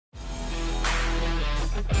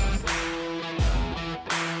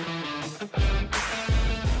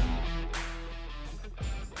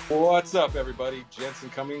What's up, everybody? Jensen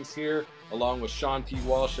Cummings here, along with Sean P.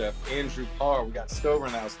 Walchef, Andrew Parr. We got Stover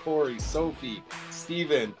in the house, Corey, Sophie,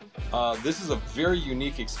 Steven. This is a very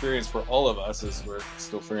unique experience for all of us as we're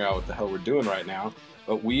still figuring out what the hell we're doing right now.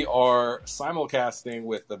 But we are simulcasting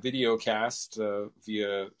with a video cast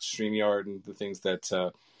via StreamYard and the things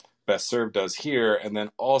that Best Served does here, and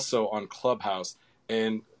then also on Clubhouse.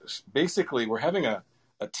 And basically, we're having a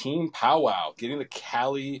team powwow, getting the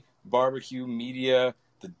Cali BBQ Media,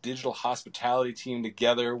 the digital hospitality team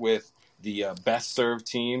together with the Best Served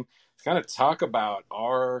team to kind of talk about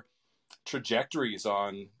our trajectories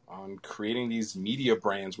on creating these media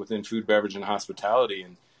brands within food, beverage, and hospitality.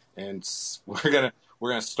 And we're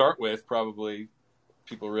gonna start with probably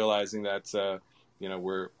people realizing that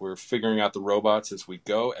we're figuring out the robots as we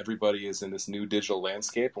go. Everybody is in this new digital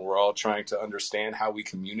landscape, and we're all trying to understand how we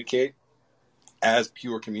communicate as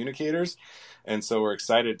pure communicators. And so we're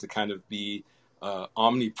excited to kind of be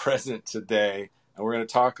omnipresent today, and we're going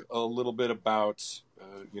to talk a little bit about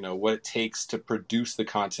what it takes to produce the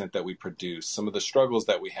content that we produce, some of the struggles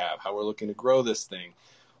that we have, how we're looking to grow this thing,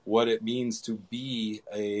 what it means to be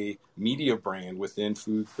a media brand within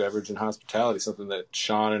food, beverage, and hospitality, something that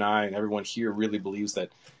Sean and I and everyone here really believes that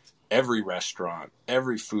every restaurant,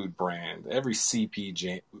 every food brand, every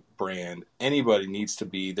CPG brand, anybody needs to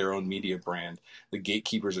be their own media brand. The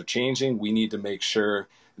gatekeepers are changing. We need to make sure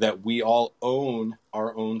that we all own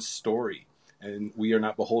our own story, and we are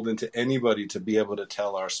not beholden to anybody to be able to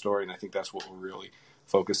tell our story. And I think that's what we're really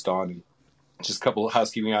focused on. And just a couple of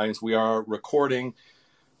housekeeping items. We are recording,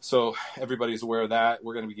 so everybody's aware of that.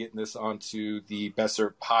 We're going to be getting this onto the Best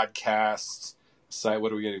Served podcast site.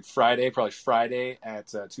 What are we going to do? Probably Friday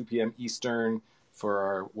at 2 p.m. Eastern for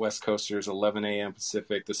our West Coasters, 11 a.m.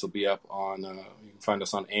 Pacific. This will be up on, you can find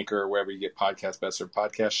us on Anchor or wherever you get podcasts, Best Served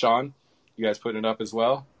Podcast. Sean, you guys putting it up as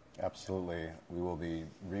well? Absolutely. We will be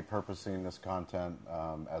repurposing this content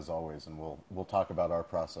as always, and we'll talk about our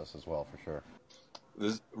process as well for sure.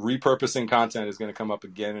 This repurposing content is going to come up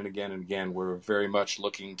again and again and again. We're very much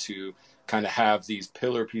looking to kind of have these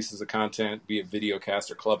pillar pieces of content, be it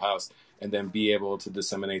videocast or Clubhouse, and then be able to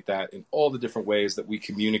disseminate that in all the different ways that we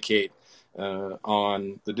communicate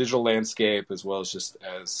on the digital landscape, as well as just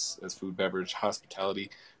as food, beverage,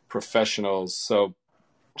 hospitality professionals. So,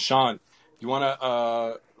 Sean, you want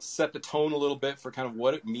to set the tone a little bit for kind of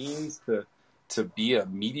what it means to be a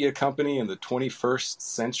media company in the 21st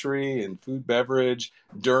century in food, beverage,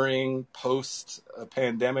 during, post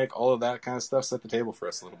pandemic, all of that kind of stuff. Set the table for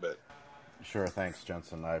us a little bit. Sure. Thanks,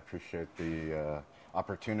 Jensen. I appreciate the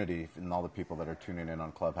opportunity and all the people that are tuning in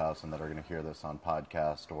on Clubhouse and that are going to hear this on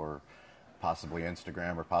podcast or possibly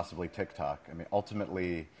Instagram or possibly TikTok. I mean,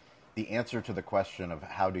 ultimately, the answer to the question of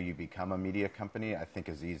how do you become a media company, I think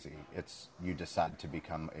is easy. It's you decide to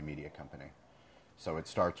become a media company. So it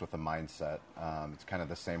starts with a mindset. It's kind of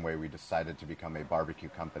the same way we decided to become a barbecue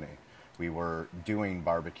company. We were doing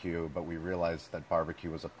barbecue, but we realized that barbecue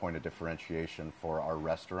was a point of differentiation for our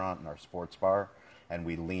restaurant and our sports bar, and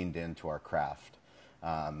we leaned into our craft.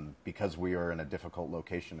 Because we are in a difficult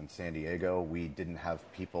location in San Diego, we didn't have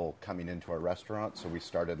people coming into our restaurant, so we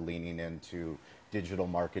started leaning into digital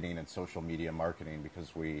marketing and social media marketing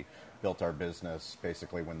because we built our business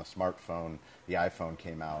basically when the iPhone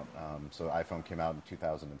came out. So the iPhone came out in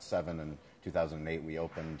 2007, and 2008 we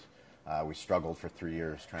opened. We struggled for 3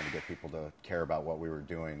 years trying to get people to care about what we were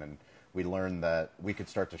doing, and we learned that we could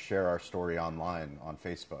start to share our story online, on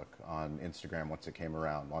Facebook, on Instagram once it came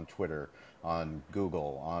around, on Twitter, on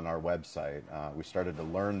Google, on our website. We started to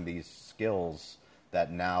learn these skills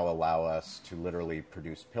that now allow us to literally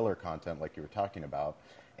produce pillar content like you were talking about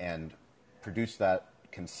and produce that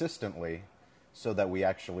consistently so that we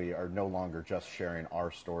actually are no longer just sharing our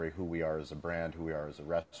story, who we are as a brand, who we are as a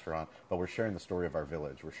restaurant, but we're sharing the story of our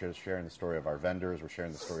village. We're sharing the story of our vendors. We're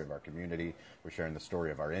sharing the story of our community. We're sharing the story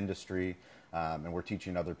of our industry. And we're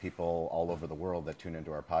teaching other people all over the world that tune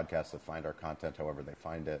into our podcast, that find our content however they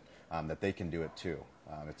find it, that they can do it too.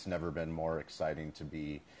 It's never been more exciting to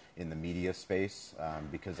be in the media space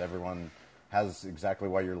because everyone has exactly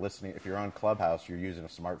why you're listening. If you're on Clubhouse, you're using a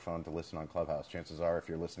smartphone to listen on Clubhouse. Chances are, if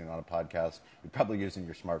you're listening on a podcast, you're probably using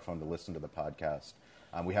your smartphone to listen to the podcast.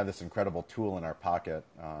 We have this incredible tool in our pocket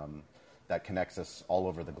that connects us all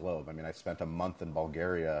over the globe. I mean, I spent a month in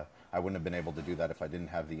Bulgaria. I wouldn't have been able to do that if I didn't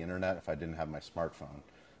have the internet, if I didn't have my smartphone.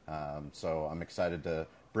 So I'm excited to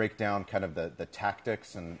break down kind of the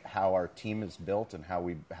tactics and how our team is built and how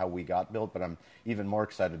we got built. But I'm even more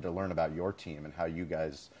excited to learn about your team and how you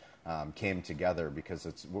guys came together,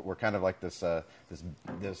 because we're kind of like this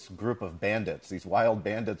group of bandits, these wild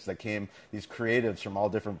bandits that came, these creatives from all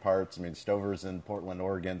different parts. I mean, Stover's in Portland,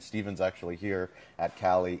 Oregon. Steven's actually here at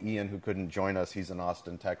Cali. Ian, who couldn't join us, he's in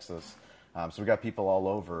Austin, Texas. So we got people all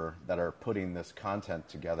over that are putting this content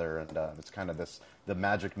together, and it's kind of the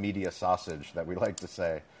magic media sausage that we like to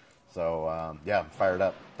say. So yeah, I'm fired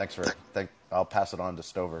up. I'll pass it on to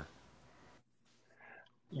Stover.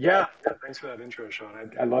 Yeah, thanks for that intro, Sean.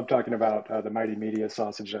 I love talking about the mighty media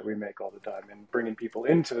sausage that we make all the time, and bringing people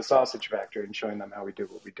into the sausage factory and showing them how we do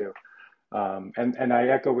what we do. And I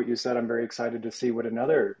echo what you said. I'm very excited to see what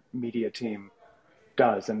another media team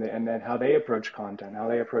does, and then how they approach content, how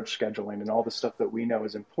they approach scheduling, and all the stuff that we know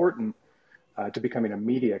is important to becoming a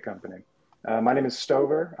media company. My name is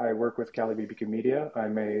Stover. I work with Cali BBQ Media.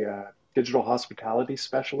 I'm a digital hospitality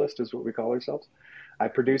specialist, is what we call ourselves. I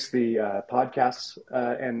produce the podcasts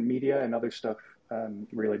and media and other stuff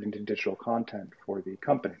relating to digital content for the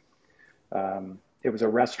company. It was a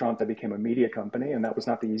restaurant that became a media company, and that was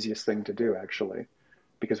not the easiest thing to do, actually,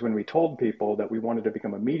 because when we told people that we wanted to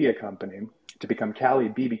become a media company, to become Cali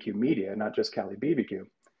BBQ Media, not just Cali BBQ,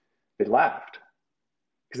 they laughed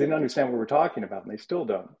because they didn't understand what we're talking about, and they still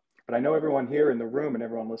don't. But I know everyone here in the room and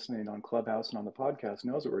everyone listening on Clubhouse and on the podcast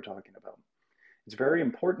knows what we're talking about. It's very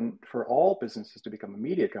important for all businesses to become a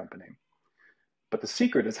media company. But the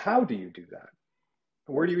secret is, how do you do that?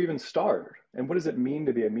 Where do you even start? And what does it mean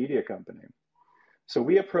to be a media company? So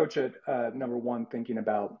we approach it, number one, thinking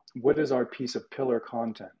about what is our piece of pillar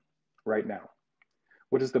content right now?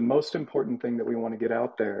 What is the most important thing that we want to get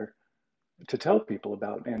out there to tell people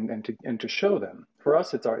about and to show them? For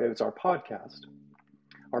us, it's our podcast.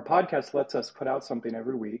 Our podcast lets us put out something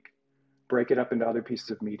every week, break it up into other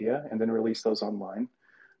pieces of media, and then release those online,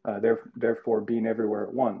 therefore being everywhere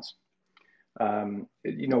at once.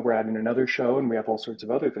 We're adding another show, and we have all sorts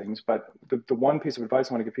of other things, but the one piece of advice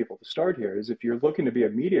I want to give people to start here is, if you're looking to be a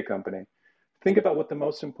media company, think about what the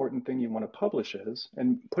most important thing you want to publish is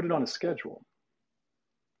and put it on a schedule.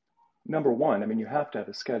 Number one, you have to have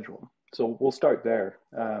a schedule. So we'll start there,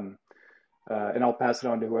 and I'll pass it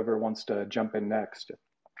on to whoever wants to jump in next,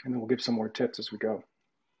 and then we'll give some more tips as we go.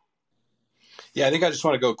 Yeah, I think I just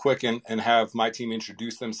want to go quick and have my team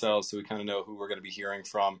introduce themselves so we kind of know who we're going to be hearing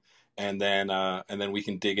from, and then we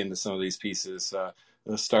can dig into some of these pieces.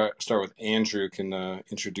 Let's start with Andrew. Can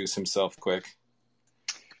introduce himself quick.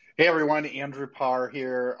 Hey everyone, Andrew Parr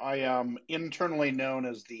here. I am internally known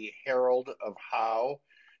as the Herald of How,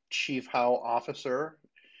 Chief How Officer.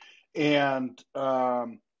 And,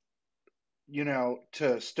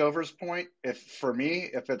 to Stover's point, if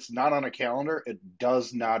it's not on a calendar, it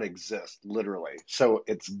does not exist, literally. So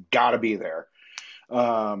it's got to be there.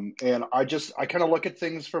 And I kind of look at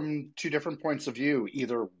things from two different points of view,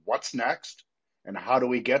 either what's next and how do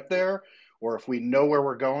we get there, or if we know where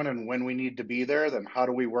we're going and when we need to be there, then how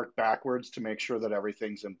do we work backwards to make sure that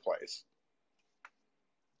everything's in place?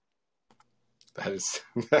 That is,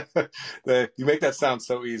 you make that sound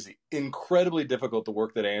so easy. Incredibly difficult, the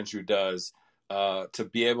work that Andrew does, to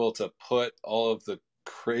be able to put all of the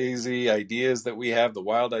crazy ideas that we have, the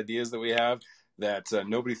wild ideas that we have, that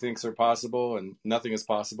nobody thinks are possible, and nothing is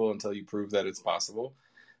possible until you prove that it's possible,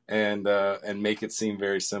 and make it seem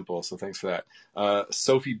very simple. So thanks for that.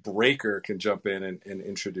 Sophie Braker can jump in and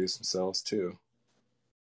introduce themselves too.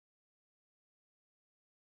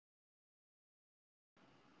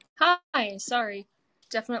 Hi, sorry.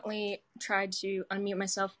 Definitely tried to unmute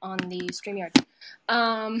myself on the StreamYard.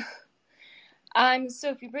 I'm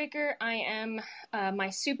Sophie Braker. I am, my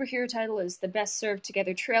superhero title is the Best Served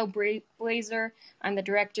Together Trailblazer. I'm the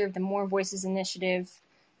director of the More Voices Initiative.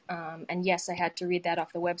 And yes, I had to read that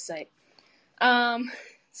off the website.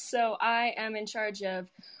 So I am in charge of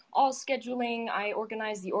all scheduling. I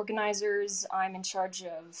organize the organizers. I'm in charge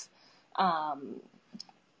of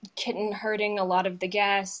kitten herding a lot of the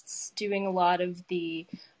guests, doing a lot of the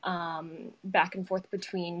back and forth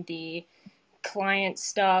between the client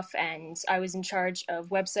stuff, and I was in charge of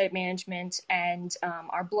website management and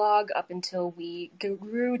our blog up until we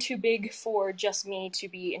grew too big for just me to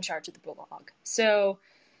be in charge of the blog. So,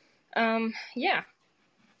 yeah.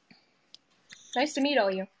 Nice to meet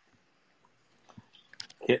all you.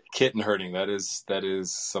 Kitten herding, that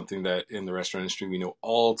is something that in the restaurant industry we know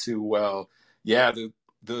all too well. Yeah,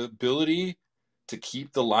 the ability to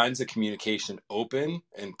keep the lines of communication open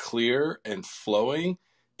and clear and flowing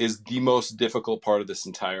is the most difficult part of this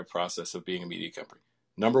entire process of being a media company.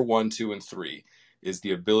 Number 1, 2, and 3 is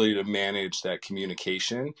the ability to manage that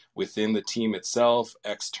communication within the team itself,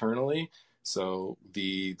 externally. So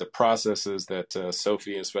the processes that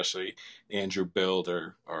Sophie, especially Andrew, build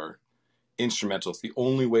are instrumental. It's the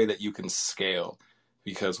only way that you can scale,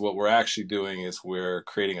 because what we're actually doing is we're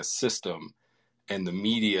creating a system, and the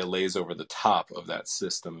media lays over the top of that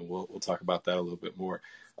system. And we'll talk about that a little bit more.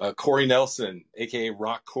 Corey Nelson, aka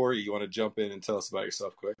Rock Corey, you want to jump in and tell us about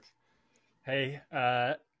yourself quick? Hey,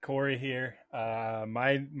 Corey here.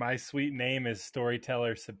 My sweet name is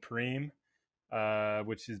Storyteller Supreme,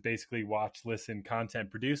 which is basically watch, listen, content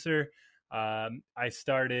producer. I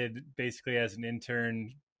started basically as an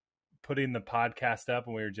intern, putting the podcast up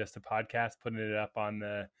when we were just a podcast, putting it up on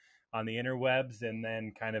the interwebs, and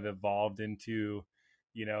then kind of evolved into,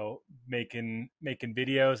 making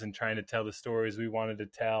videos and trying to tell the stories we wanted to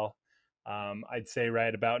tell. I'd say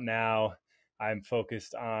right about now, I'm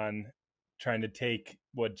focused on trying to take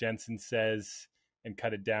what Jensen says and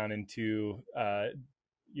cut it down into, a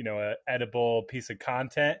edible piece of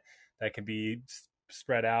content that can be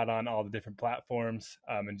spread out on all the different platforms,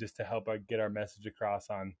 and just to help get our message across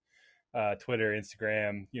on Twitter,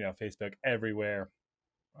 Instagram, Facebook, everywhere.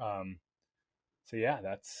 So yeah,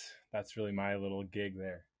 that's really my little gig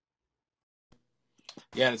there.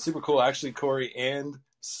 Yeah, and it's super cool. Actually, Corey and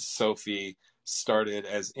Sophie started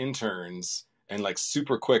as interns, and like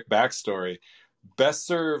super quick backstory. Best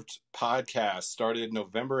Served podcast started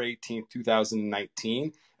November 18th,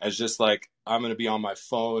 2019 as just like, I'm going to be on my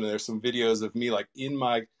phone, and there's some videos of me like in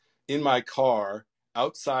my car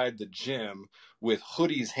outside the gym with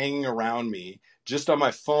hoodies hanging around me, just on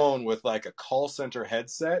my phone with like a call center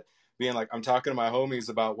headset, being like, I'm talking to my homies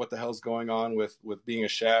about what the hell's going on with being a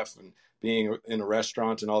chef and being in a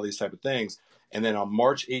restaurant and all these type of things. And then on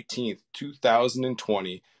March 18th,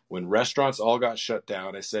 2020, when restaurants all got shut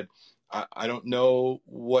down, I said, I don't know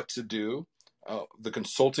what to do. The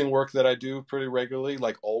consulting work that I do pretty regularly,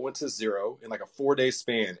 like all went to zero in like a 4-day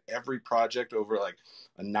span. Every project over like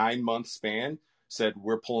a 9-month span said,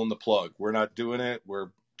 we're pulling the plug. We're not doing it. We're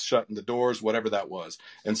shutting the doors, whatever that was.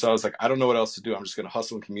 And so I was like, I don't know what else to do. I'm just going to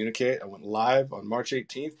hustle and communicate. I went live on March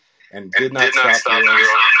 18th and did not stop.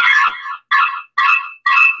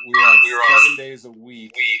 We were on 7 days a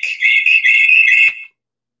week.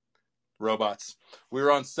 Robots. We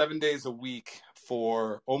were on 7 days a week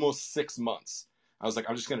for almost 6 months. I was like,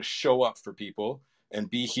 I'm just going to show up for people and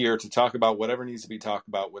be here to talk about whatever needs to be talked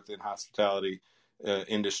about within hospitality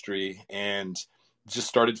industry, and just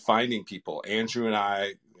started finding people. Andrew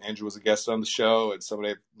was a guest on the show, and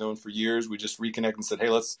somebody I've known for years. We just reconnected and said, hey,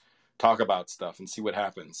 let's talk about stuff and see what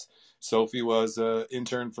happens. Sophie was an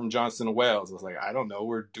intern from Johnson & Wales. I was like, I don't know,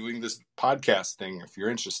 we're doing this podcast thing if you're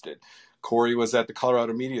interested. Corey was at the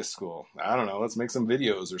Colorado Media School. I don't know, let's make some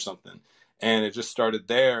videos or something. And it just started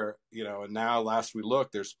there, and now last we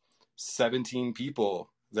looked, there's 17 people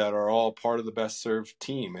that are all part of the Best Served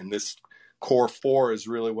team. And this core 4 is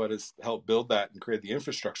really what has helped build that and create the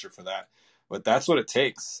infrastructure for that. But that's what it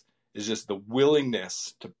takes, is just the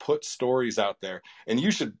willingness to put stories out there. And you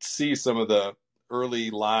should see some of the early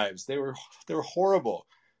lives. They were horrible.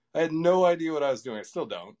 I had no idea what I was doing. I still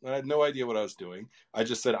don't. I had no idea what I was doing. I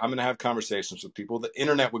just said, I'm going to have conversations with people. The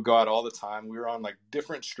internet would go out all the time. We were on like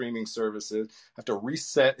different streaming services, have to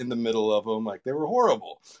reset in the middle of them. Like, they were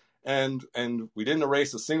horrible. And we didn't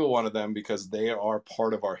erase a single one of them, because they are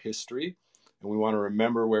part of our history. And we want to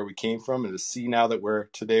remember where we came from, and to see now that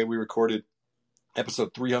today we recorded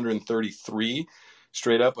episode 333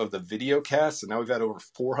 straight up of the video cast. And now we've had over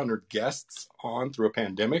 400 guests on through a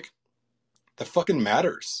pandemic. That fucking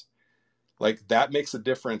matters. Like, that makes a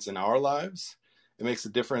difference in our lives. It makes a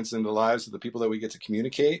difference in the lives of the people that we get to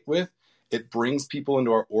communicate with. It brings people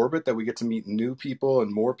into our orbit that we get to meet new people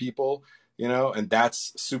and more people, and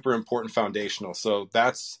that's super important, foundational. So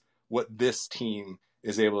that's what this team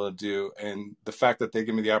is able to do. And the fact that they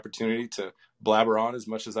give me the opportunity to blabber on as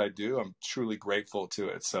much as I do, I'm truly grateful to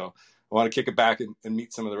it. So I want to kick it back and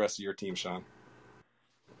meet some of the rest of your team, Sean.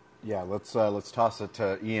 Yeah, let's toss it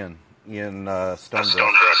to Ian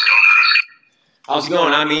Stonebrook. How's it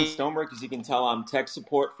going? I'm Ian Stonebrook. As you can tell, I'm tech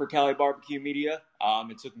support for Cali BBQ Media.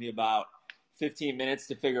 It took me about 15 minutes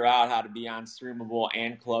to figure out how to be on Streamable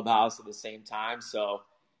and Clubhouse at the same time. So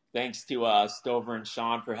thanks to Stover and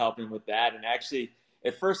Sean for helping with that. And actually,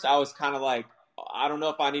 at first I was kind of like, I don't know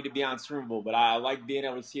if I need to be on Streamable, but I like being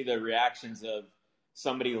able to see the reactions of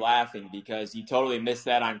somebody laughing, because you totally miss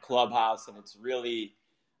that on Clubhouse, and it's really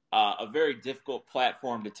a very difficult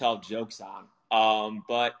platform to tell jokes on.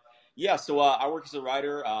 But yeah, so I work as a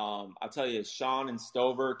writer. I'll tell you, Sean and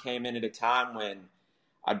Stover came in at a time when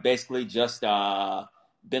I'd basically just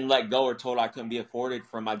been let go or told I couldn't be afforded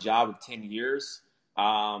from my job of 10 years.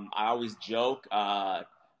 I always joke,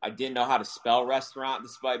 I didn't know how to spell restaurant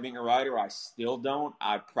despite being a writer. I still don't.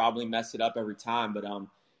 I probably mess it up every time, but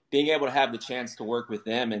being able to have the chance to work with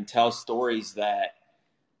them and tell stories that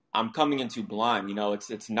I'm coming into blind. You know,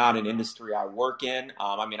 it's not an industry I work in.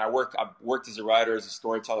 I mean, I've worked as a writer, as a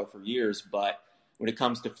storyteller for years, but when it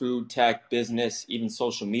comes to food, tech, business, even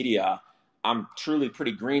social media, I'm truly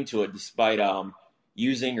pretty green to it, despite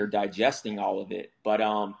using or digesting all of it. But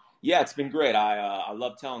yeah, it's been great. I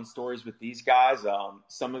love telling stories with these guys.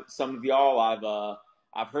 Some of y'all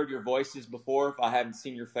I've heard your voices before if I haven't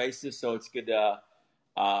seen your faces, so it's good to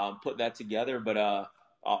put that together. But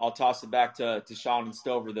I'll toss it back to Sean and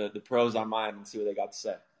Stover, the pros on mine, and see what they got to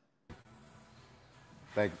say.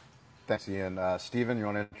 Thanks, Ian. Steven, you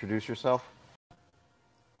want to introduce yourself?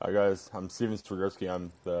 Hi guys, I'm Steven Swiderski.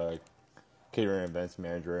 I'm the catering events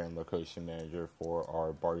manager and location manager for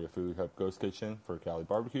our Barrio Food Hub Ghost Kitchen for Cali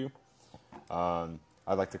BBQ.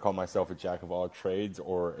 I like to call myself a jack of all trades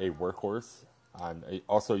or a workhorse. I'm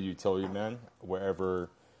also a utility man. Wherever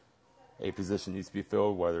a position needs to be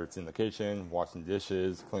filled, whether it's in the kitchen, washing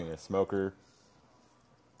dishes, cleaning a smoker,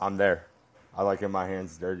 I'm there. I like getting my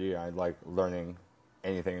hands dirty. I like learning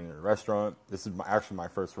anything in a restaurant. This is actually my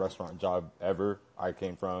first restaurant job ever. I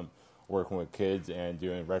came from working with kids and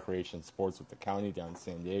doing recreation sports with the county down in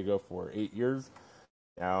San Diego for 8 years.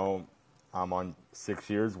 Now I'm on 6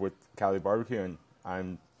 years with Cali BBQ, and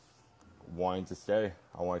I'm wanting to stay.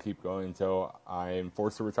 I want to keep going until I'm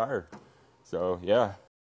forced to retire. So, yeah.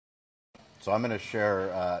 So I'm going to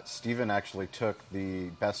share, Steven actually took the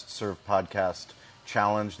Best Served Podcast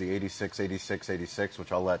Challenge, the 86, 86, 86,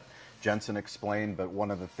 which I'll let Jensen explain, but one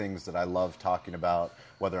of the things that I love talking about,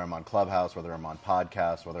 whether I'm on Clubhouse, whether I'm on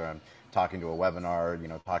podcasts, whether I'm talking to a webinar, you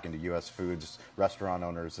know, talking to U.S. Foods restaurant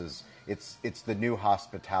owners, is it's the new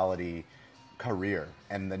hospitality career,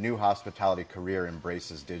 and the new hospitality career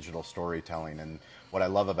embraces digital storytelling. And what I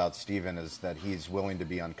love about Steven is that he's willing to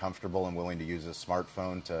be uncomfortable and willing to use his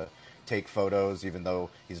smartphone to take photos, even though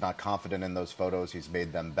he's not confident in those photos. He's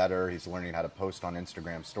made them better. He's learning how to post on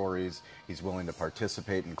Instagram stories. He's willing to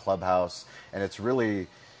participate in Clubhouse. And it's really,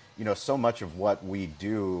 you know, so much of what we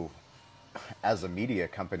do as a media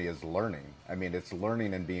company is learning. I mean, it's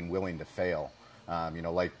learning and being willing to fail. You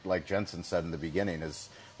know, like Jensen said in the beginning, is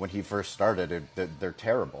when he first started, they're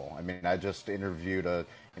terrible. I mean, I just interviewed an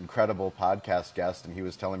incredible podcast guest, and he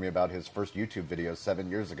was telling me about his first YouTube video 7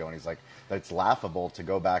 years ago, and he's like, it's laughable to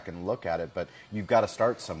go back and look at it, but you've got to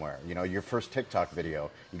start somewhere. You know, your first TikTok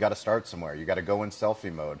video, you got to start somewhere. You got to go in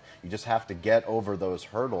selfie mode. You just have to get over those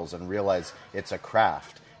hurdles and realize it's a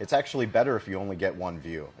craft. It's actually better if you only get one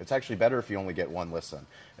view. It's actually better if you only get one listen,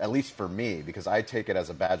 at least for me, because I take it as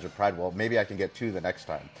a badge of pride. Well, maybe I can get 2 the next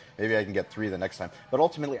time. Maybe I can get 3 the next time. But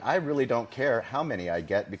ultimately, I really don't care how many I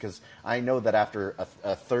get, because I know that after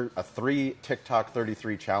a 3 TikTok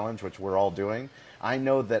 33 challenge, which we're all doing, I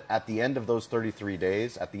know that at the end of those 33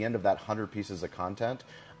 days, at the end of that 100 pieces of content,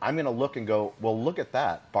 I'm going to look and go, well, look at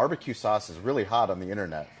that. Barbecue sauce is really hot on the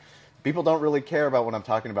internet. People don't really care about when I'm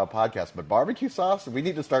talking about podcasts, but barbecue sauce, we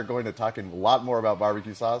need to start going to talking a lot more about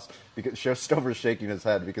barbecue sauce, because Stover's shaking his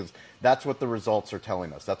head, because that's what the results are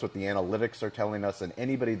telling us. That's what the analytics are telling us. And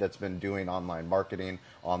anybody that's been doing online marketing,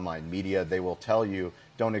 online media, they will tell you,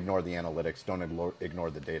 don't ignore the analytics, don't ignore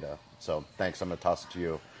the data. So thanks. I'm going to toss it to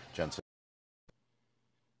you, Jensen.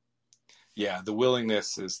 Yeah, the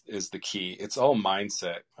willingness is the key. It's all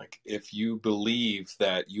mindset. Like, if you believe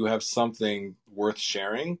that you have something worth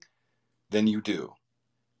sharing, then you do.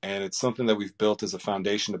 And it's something that we've built as a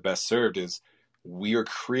foundation to Best Served, is we are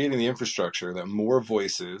creating the infrastructure that more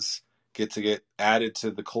voices get added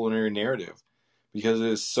to the culinary narrative, because it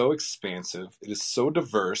is so expansive, it is so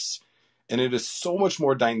diverse, and it is so much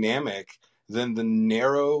more dynamic than the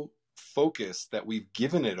narrow focus that we've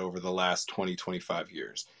given it over the last 20, 25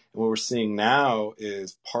 years. And what we're seeing now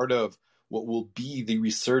is part of what will be the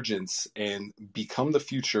resurgence and become the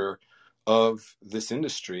future of this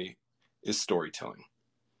industry is storytelling.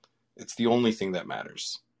 It's the only thing that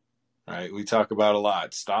matters, right? We talk about a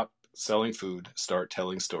lot. Stop selling food, start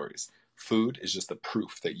telling stories. Food is just the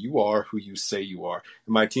proof that you are who you say you are.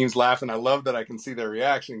 And my team's laughing. I love that I can see their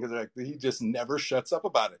reaction, because like, he just never shuts up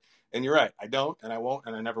about it. And you're right. I don't, and I won't,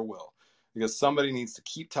 and I never will, because somebody needs to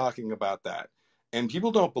keep talking about that. And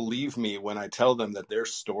people don't believe me when I tell them that their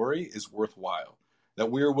story is worthwhile,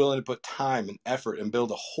 that we're willing to put time and effort and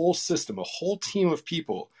build a whole system, a whole team of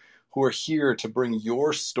people who are here to bring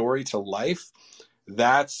your story to life.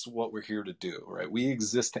 That's what we're here to do, right? We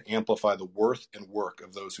exist to amplify the worth and work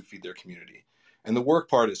of those who feed their community. And the work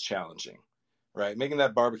part is challenging, right? Making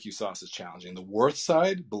that barbecue sauce is challenging. The worth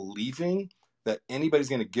side, believing that anybody's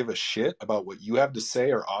going to give a shit about what you have to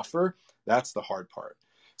say or offer, that's the hard part.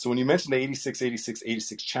 So when you mentioned the 86, 86,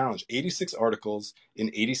 86 challenge, 86 articles in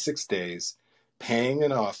 86 days, paying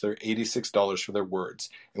an author $86 for their words.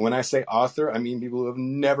 And when I say author, I mean people who have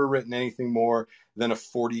never written anything more than a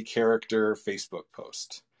 40-character Facebook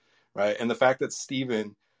post, right? And the fact that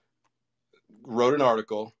Stephen wrote an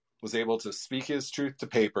article, was able to speak his truth to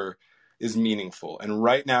paper, is meaningful. And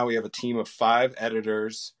right now we have a team of 5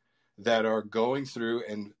 editors that are going through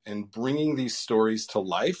and bringing these stories to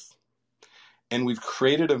life. And we've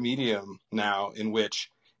created a medium now in which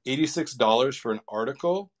 $86 for an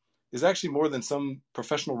article is actually more than some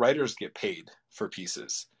professional writers get paid for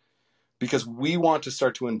pieces, because we want to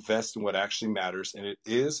start to invest in what actually matters. And it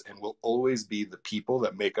is and will always be the people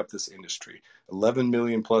that make up this industry. 11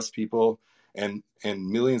 million plus people, and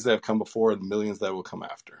millions that have come before and millions that will come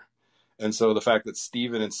after. And so the fact that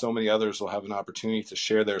Stephen and so many others will have an opportunity to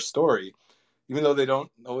share their story, even though they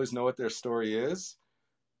don't always know what their story is,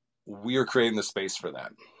 we are creating the space for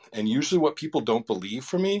that. And usually what people don't believe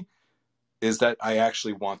for me is that I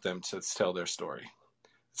actually want them to tell their story.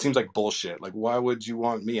 It seems like bullshit. Like, why would you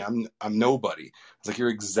want me? I'm nobody. It's like, you're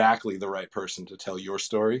exactly the right person to tell your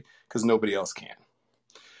story, because nobody else can.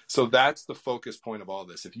 So that's the focus point of all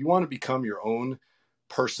this. If you want to become your own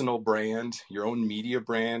personal brand, your own media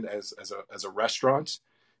brand as a restaurant,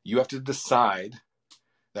 you have to decide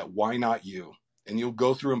that why not you? And you'll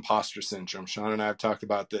go through imposter syndrome. Sean and I have talked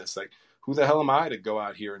about this. Like, who the hell am I to go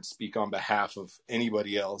out here and speak on behalf of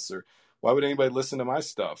anybody else? Or why would anybody listen to my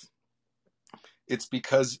stuff? It's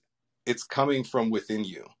because it's coming from within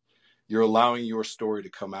you. You're allowing your story to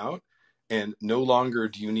come out, and no longer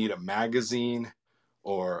do you need a magazine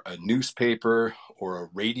or a newspaper or a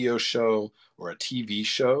radio show or a TV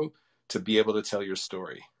show to be able to tell your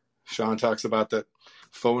story. Sean talks about that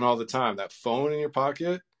phone all the time. That phone in your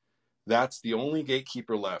pocket, that's the only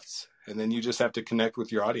gatekeeper left. And then you just have to connect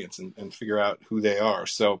with your audience and figure out who they are.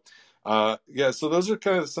 So, so those are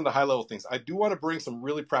kind of some of the high level things. I do want to bring some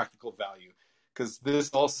really practical value, because this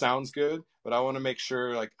all sounds good, but I want to make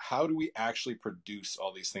sure, like, how do we actually produce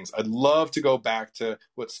all these things? I'd love to go back to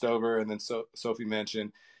what Stover and then Sophie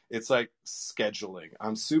mentioned. It's like scheduling.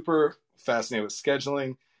 I'm super fascinated with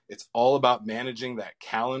scheduling. It's all about managing that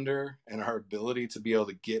calendar and our ability to be able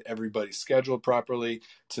to get everybody scheduled properly,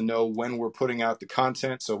 to know when we're putting out the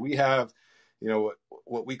content. So we have,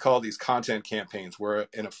 what we call these content campaigns, where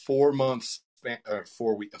in a 4-month span, or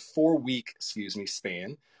 4-week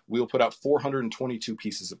span, we'll put out 422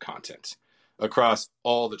 pieces of content across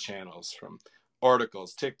all the channels, from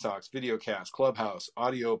articles, TikToks, videocasts, Clubhouse,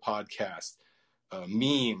 audio podcasts,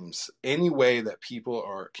 memes, any way that people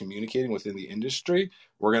are communicating within the industry.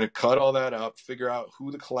 We're going to cut all that up, figure out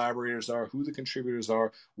who the collaborators are, who the contributors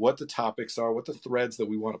are, what the topics are, what the threads that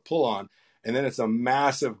we want to pull on. And then it's a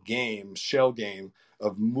massive shell game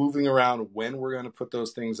of moving around when we're going to put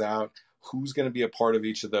those things out, who's going to be a part of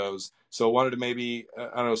each of those. So I wanted to maybe,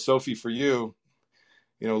 I don't know, Sophie, for you,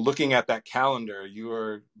 looking at that calendar, you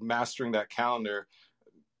are mastering that calendar.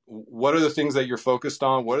 What are the things that you're focused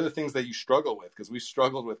on? What are the things that you struggle with? Because we've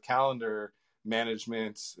struggled with calendar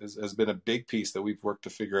management has been a big piece that we've worked to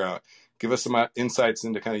figure out. Give us some insights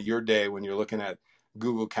into kind of your day when you're looking at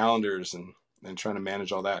Google Calendars and trying to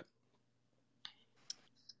manage all that.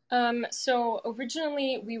 So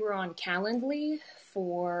originally we were on Calendly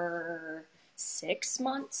for 6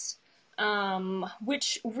 months,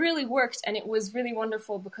 which really worked, and it was really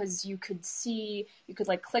wonderful because you could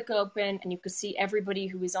like click open and you could see everybody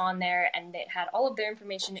who was on there, and they had all of their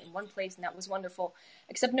information in one place, and that was wonderful,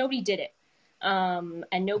 except nobody did it.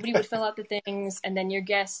 And nobody would fill out the things, and then your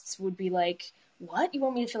guests would be like, what? You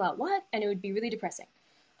want me to fill out what? And it would be really depressing.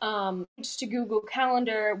 To Google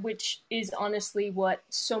Calendar, which is honestly what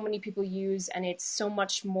so many people use, and it's so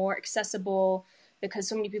much more accessible because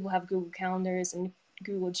so many people have Google Calendars and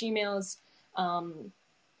Google Gmails.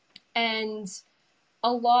 And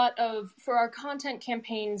for our content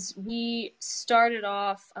campaigns, we started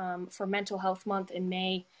off for Mental Health Month in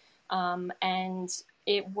May, and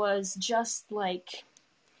it was just like,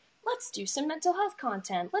 let's do some mental health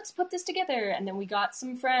content. Let's put this together. And then we got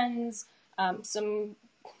some friends, some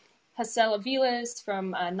Hassel Avilas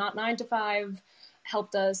from Not 9 to 5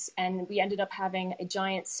 helped us, and we ended up having a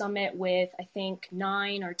giant summit with, I think,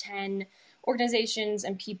 9 or 10 organizations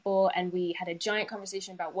and people, and we had a giant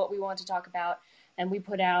conversation about what we wanted to talk about, and we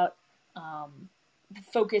put out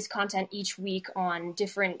focused content each week on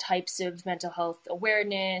different types of mental health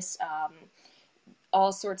awareness,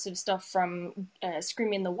 all sorts of stuff from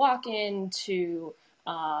Screaming the Walk-In to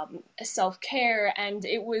self-care, and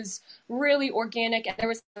it was really organic, and there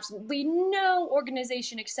was absolutely no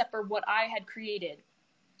organization except for what I had created.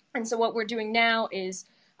 And so what we're doing now is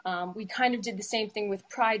we kind of did the same thing with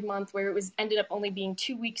Pride Month, where it ended up only being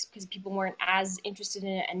 2 weeks because people weren't as interested in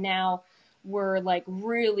it, and now we're like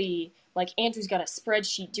really like Andrew's got a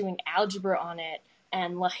spreadsheet doing algebra on it,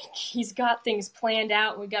 and like he's got things planned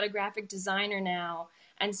out. We've got a graphic designer now.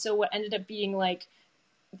 And so what ended up being like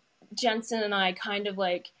Jensen and I kind of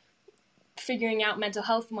like figuring out Mental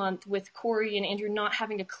Health Month with Corey and Andrew not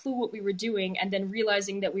having a clue what we were doing, and then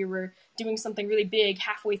realizing that we were doing something really big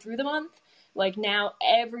halfway through the month. Like now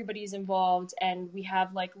everybody's involved, and we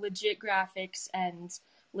have like legit graphics and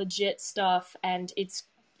legit stuff, and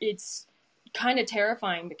it's kind of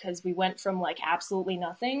terrifying because we went from like absolutely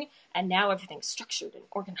nothing, and now everything's structured and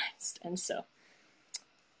organized. And so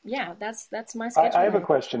yeah, that's my schedule. I have a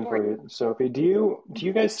question for you, Sophie. Do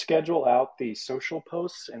you guys schedule out the social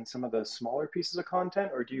posts and some of the smaller pieces of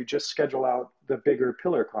content, or do you just schedule out the bigger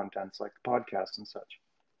pillar contents like the podcast and such?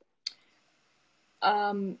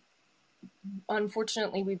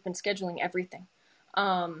 Unfortunately, we've been scheduling everything.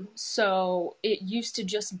 So it used to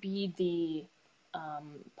just be the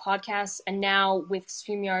podcasts, and now with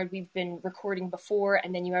StreamYard, we've been recording before,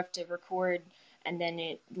 and then you have to record, and then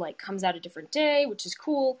it like comes out a different day, which is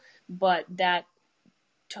cool, but that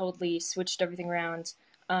totally switched everything around.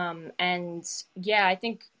 And yeah, I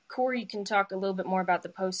think Corey can talk a little bit more about the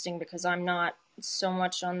posting because I'm not so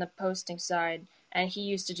much on the posting side, and he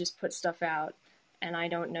used to just put stuff out, and I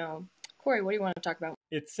don't know. Corey, what do you want to talk about?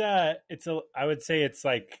 I would say it's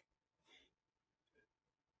like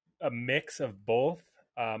a mix of both.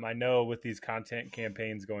 I know with these content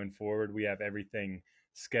campaigns going forward, we have everything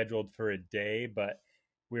scheduled for a day, but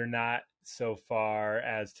we're not so far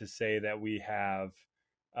as to say that we have.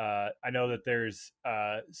 I know that there's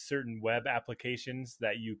certain web applications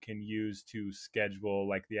that you can use to schedule,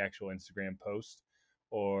 like the actual Instagram post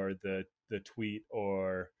or the tweet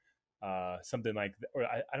or something like that. Or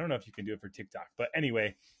I don't know if you can do it for TikTok, but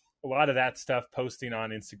anyway, a lot of that stuff posting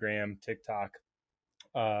on Instagram, TikTok,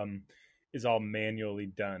 is all manually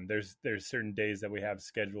done. There's certain days that we have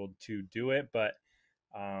scheduled to do it, but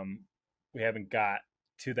we haven't got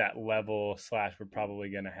to that level. / we're probably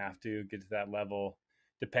going to have to get to that level,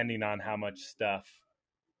 depending on how much stuff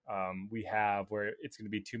we have, where it's going to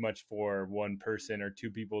be too much for one person or two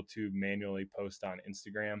people to manually post on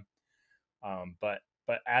Instagram. But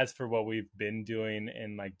as for what we've been doing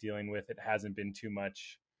and like dealing with, it hasn't been too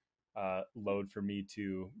much load for me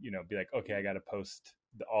to, be like, okay, I got to post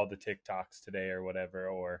all the TikToks today or whatever,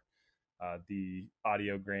 or the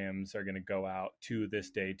audiograms are going to go out to this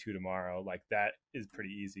day, to tomorrow. Like that is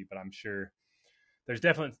pretty easy, but I'm sure there's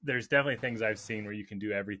definitely things I've seen where you can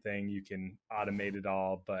do everything, you can automate it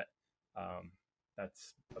all, but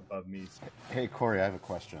that's above me. Hey, Corey, I have a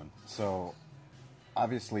question. So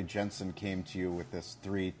obviously Jensen came to you with this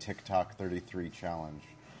 3 TikTok 33 challenge,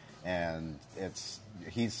 and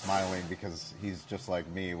he's smiling because he's just like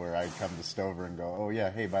me, where I come to Stover and go, oh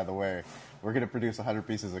yeah, hey, by the way, we're going to produce 100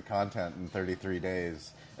 pieces of content in 33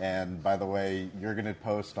 days. And by the way, you're going to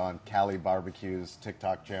post on Cali BBQ's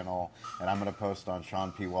TikTok channel, and I'm going to post on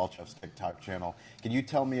Sean P. Walchef's TikTok channel. Can you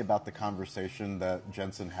tell me about the conversation that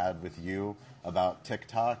Jensen had with you about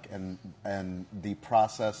TikTok and the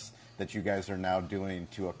process that you guys are now doing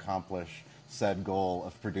to accomplish said goal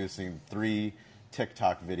of producing 3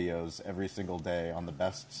 TikTok videos every single day on the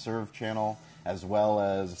Best Serve channel, as well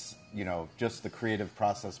as, just the creative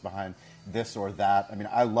process behind this or that? I mean,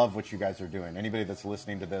 I love what you guys are doing. Anybody that's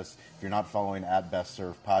listening to this, if you're not following at Best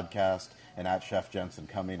Serve Podcast and at Chef Jensen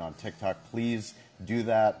Cummings on TikTok, please do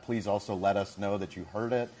that. Please also let us know that you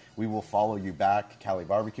heard it. We will follow you back. Cali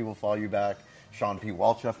BBQ will follow you back. Sean P.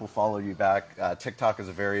 Walchef will follow you back. TikTok is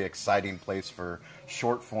a very exciting place for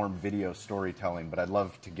short-form video storytelling, but I'd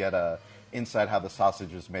love to get inside how the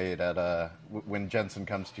sausage is made when Jensen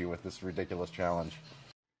comes to you with this ridiculous challenge.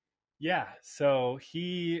 Yeah, so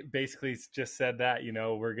he basically just said that,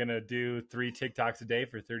 we're going to do 3 TikToks a day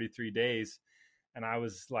for 33 days. And I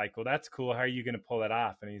was like, well, that's cool. How are you going to pull that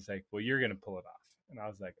off? And he's like, well, you're going to pull it off. And I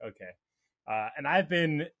was like, okay. And I've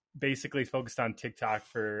been basically focused on TikTok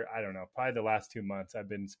for, I don't know, probably the last 2 months. I've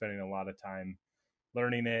been spending a lot of time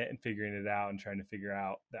learning it and figuring it out and trying to figure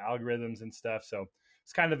out the algorithms and stuff. So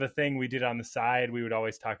it's kind of a thing we did on the side. We would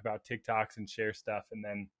always talk about TikToks and share stuff. And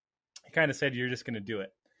then he kind of said, you're just going to do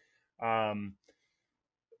it.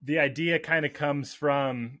 The idea kind of comes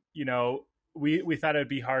from, we thought it would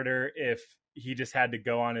be harder if he just had to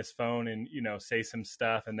go on his phone and, say some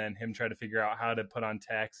stuff and then him try to figure out how to put on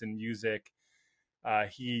text and music.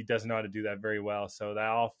 He doesn't know how to do that very well. So that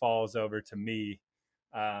all falls over to me.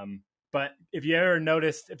 But if you ever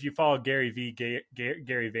noticed, if you follow Gary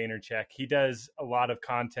Vaynerchuk, he does a lot of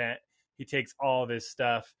content. He takes all of his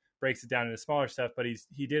stuff, breaks it down into smaller stuff, but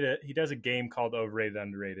he does a game called Overrated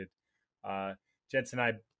Underrated. Jensen and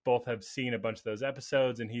I both have seen a bunch of those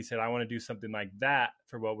episodes, and he said, I want to do something like that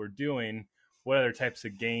for what we're doing. What other types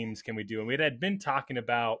of games can we do? And we had been talking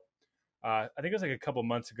about, I think it was like a couple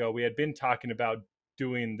months ago, we had been talking about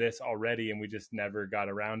doing this already, and we just never got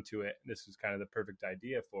around to it. This was kind of the perfect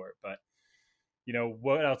idea for it. But, you know,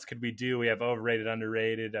 what else could we do? We have overrated,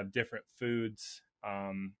 underrated, of different foods.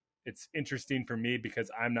 It's interesting for me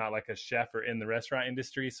because I'm not like a chef or in the restaurant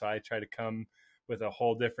industry. So I try to come with a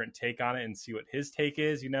whole different take on it and see what his take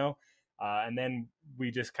is, you know? And then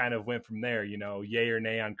we just kind of went from there, you know, yay or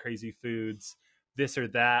nay on crazy foods, this or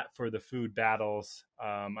that for the food battles.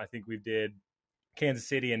 I think we did Kansas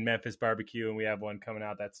City and Memphis barbecue, and we have one coming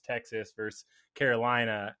out that's Texas versus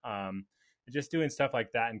Carolina. Just doing stuff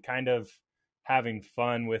like that and kind of having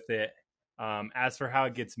fun with it. As for how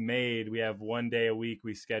it gets made, we have 1 day a week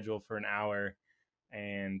we schedule for an hour,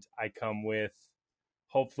 and I come with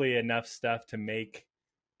hopefully enough stuff to make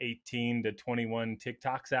 18 to 21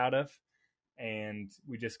 TikToks out of. And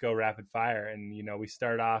we just go rapid fire. And, you know, we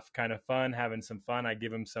start off kind of fun, having some fun. I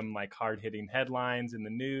give them some like hard hitting headlines in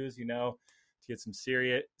the news, you know, to get some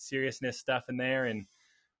seriousness stuff in there. And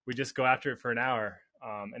we just go after it for an hour.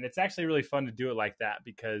 And it's actually really fun to do it like that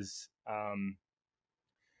because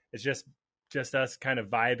it's just us kind of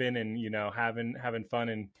vibing and, you know, having fun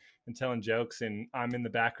and telling jokes. And I'm in the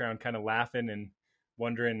background kind of laughing and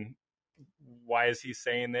wondering, why is he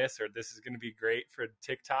saying this? Or this is going to be great for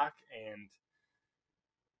TikTok. And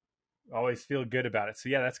always feel good about it. So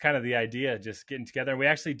yeah, that's kind of the idea, just getting together. And we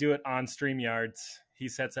actually do it on StreamYards. He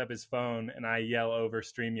sets up his phone and I yell over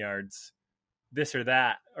StreamYards, this or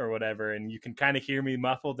that or whatever. And you can kind of hear me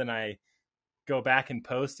muffled, and I go back and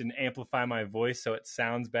post and amplify my voice so it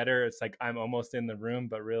sounds better. It's like I'm almost in the room,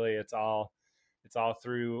 but really it's all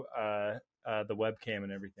through the webcam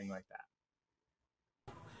and everything like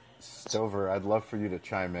that. Stover, I'd love for you to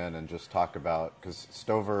chime in and just talk about, because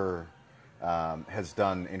Stover has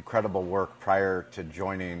done incredible work prior to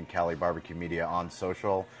joining Cali BBQ Media on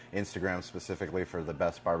social, Instagram specifically for the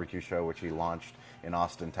Best Barbecue Show, which he launched in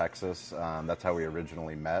Austin, Texas. That's how we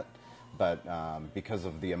originally met. But because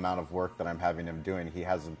of the amount of work that I'm having him doing, he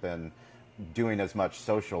hasn't been doing as much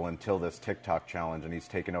social until this TikTok challenge, and he's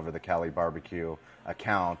taken over the Cali BBQ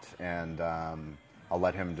account, and I'll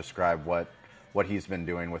let him describe what he's been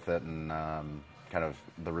doing with it and kind of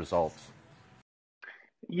the results.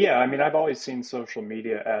 Yeah, I mean, I've always seen social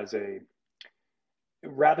media as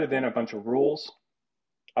rather than a bunch of rules,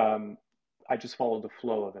 I just follow the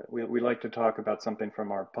flow of it. We like to talk about something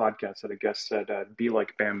from our podcast that a guest said, be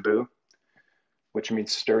like bamboo, which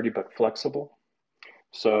means sturdy but flexible.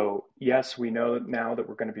 So yes, we know now that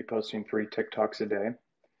we're going to be posting 3 TikToks a day.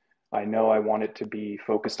 I know I want it to be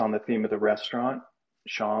focused on the theme of the restaurant,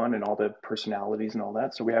 Sean, and all the personalities and all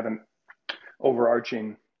that. So we have an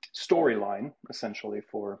overarching storyline essentially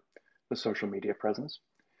for the social media presence.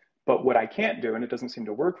 But what I can't do, and it doesn't seem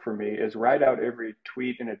to work for me, is write out every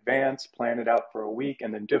tweet in advance, plan it out for a week,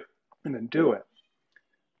 and then do it.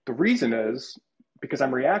 The reason is because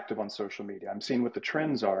I'm reactive on social media. I'm seeing what the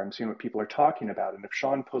trends are. I'm seeing what people are talking about. And if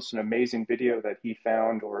Sean posts an amazing video that he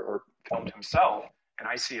found or filmed himself, and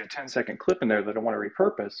I see a 10-second clip in there that I want to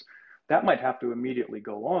repurpose, that might have to immediately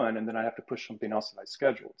go on, and then I have to push something else that I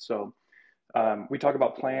scheduled. So we talk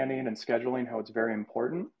about planning and scheduling, how it's very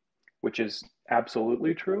important, which is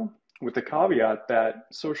absolutely true, with the caveat that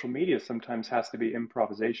social media sometimes has to be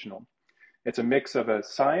improvisational. It's a mix of a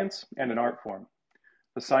science and an art form.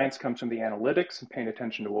 The science comes from the analytics and paying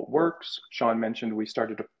attention to what works. Sean mentioned we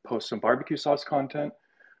started to post some barbecue sauce content.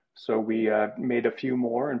 So we made a few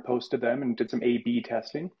more and posted them and did some A/B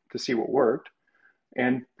testing to see what worked.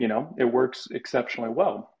 And, you know, it works exceptionally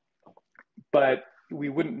well. But we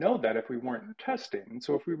wouldn't know that if we weren't testing. And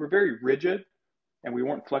so if we were very rigid and we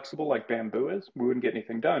weren't flexible like bamboo is, we wouldn't get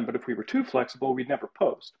anything done. But if we were too flexible, we'd never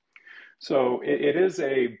post. So it is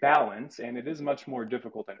a balance, and it is much more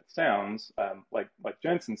difficult than it sounds. Like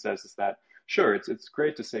Jensen says, is that sure, it's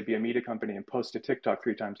great to say be a media company and post to TikTok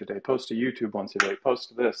 3 times a day, post to YouTube once a day, post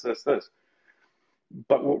to this.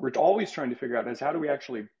 But what we're always trying to figure out is how do we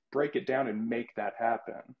actually break it down and make that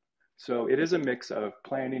happen? So it is a mix of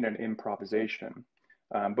planning and improvisation.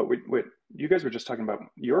 But what you guys were just talking about,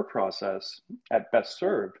 your process at Best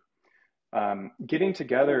Served, getting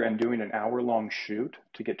together and doing an hour-long shoot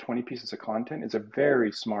to get 20 pieces of content is a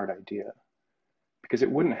very smart idea, because it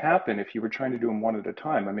wouldn't happen if you were trying to do them one at a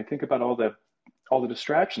time. I mean, think about all the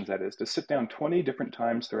distractions that is. To sit down 20 different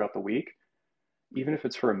times throughout the week, even if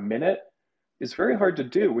it's for a minute, is very hard to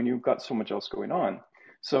do when you've got so much else going on.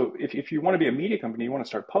 So if you want to be a media company, you want to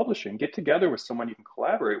start publishing, get together with someone you can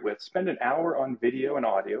collaborate with, spend an hour on video and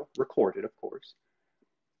audio, recorded, of course,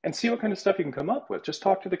 and see what kind of stuff you can come up with. Just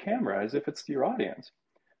talk to the camera as if it's your audience.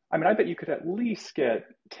 I mean, I bet you could at least get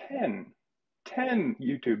 10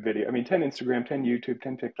 YouTube video, 10 Instagram, 10 YouTube,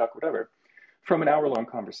 10 TikTok, whatever, from an hour-long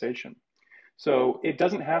conversation. So it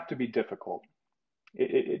doesn't have to be difficult.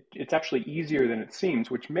 It's actually easier than it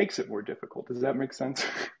seems, which makes it more difficult. Does that make sense?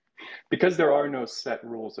 Because there are no set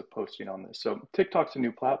rules of posting on this. So TikTok's a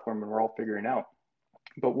new platform and we're all figuring out.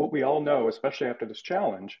 But what we all know, especially after this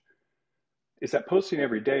challenge, is that posting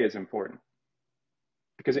every day is important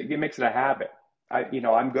because it makes it a habit.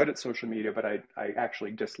 I'm good at social media, but I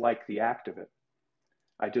actually dislike the act of it.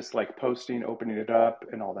 I dislike posting, opening it up,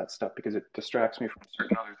 and all that stuff because it distracts me from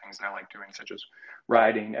certain other things that I like doing, such as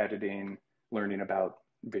writing, editing, learning about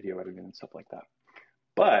video editing and stuff like that.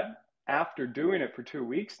 But after doing it for 2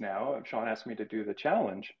 weeks now, Sean asked me to do the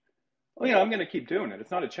challenge. Well, I'm going to keep doing it.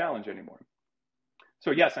 It's not a challenge anymore.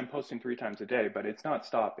 So yes, I'm posting 3 times a day, but it's not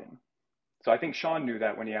stopping. So I think Sean knew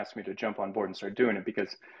that when he asked me to jump on board and start doing it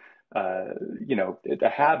because, the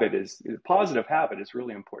positive habit is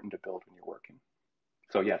really important to build when you're working.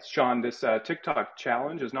 So yes, Sean, this TikTok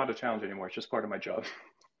challenge is not a challenge anymore. It's just part of my job.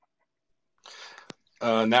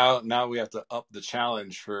 Now we have to up the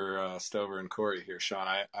challenge for Stover and Corey here, Sean.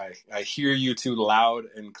 I hear you two loud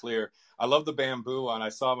and clear. I love the bamboo one. I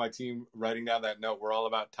saw my team writing down that note. We're all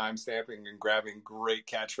about time stamping and grabbing great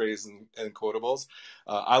catchphrases and quotables.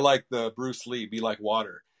 I like the Bruce Lee, be like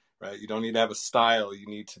water, right? You don't need to have a style. You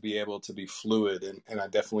need to be able to be fluid. And I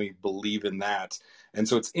definitely believe in that. And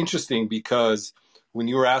so it's interesting because when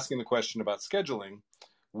you were asking the question about scheduling,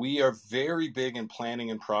 we are very big in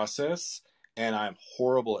planning and process. And I'm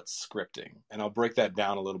horrible at scripting. And I'll break that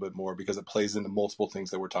down a little bit more because it plays into multiple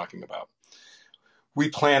things that we're talking about. We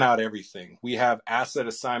plan out everything. We have asset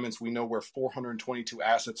assignments. We know where 422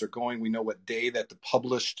 assets are going. We know what day that the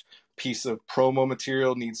published piece of promo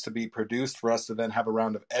material needs to be produced for us to then have a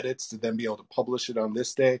round of edits, to then be able to publish it on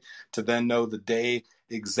this day, to then know the day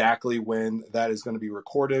exactly when that is going to be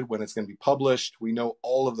recorded, when it's going to be published. We know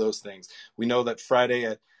all of those things. We know that Friday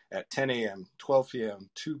at 10 a.m., 12 p.m.,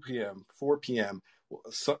 2 p.m., 4 p.m.,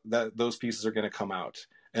 that those pieces are going to come out.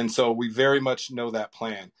 And so we very much know that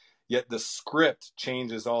plan. Yet the script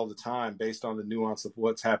changes all the time based on the nuance of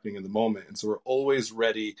what's happening in the moment. And so we're always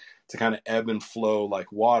ready to kind of ebb and flow like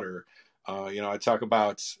water. I talk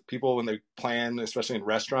about people when they plan, especially in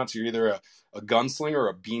restaurants, you're either a gunslinger or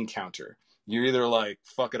a bean counter. You're either like,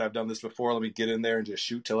 fuck it, I've done this before. Let me get in there and just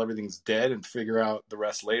shoot till everything's dead and figure out the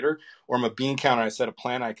rest later. Or I'm a bean counter. I set a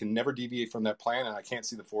plan. I can never deviate from that plan and I can't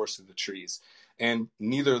see the forest through the trees. And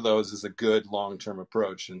neither of those is a good long-term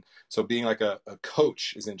approach. And so being like a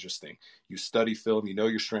coach is interesting. You study film, you know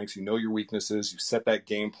your strengths, you know your weaknesses, you set that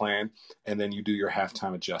game plan, and then you do your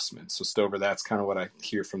halftime adjustments. So Stover, that's kind of what I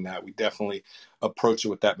hear from that. We definitely approach it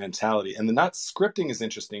with that mentality. And the not scripting is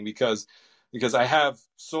interesting because I have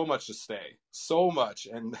so much to say, so much.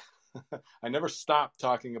 And I never stop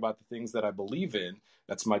talking about the things that I believe in.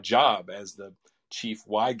 That's my job as the chief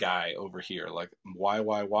why guy over here. Like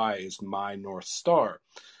why is my North Star.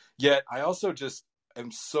 Yet I also just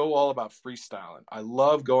am so all about freestyling. I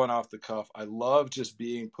love going off the cuff. I love just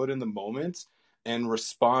being put in the moment and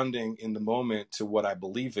responding in the moment to what I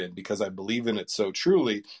believe in because I believe in it so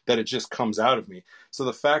truly that it just comes out of me. So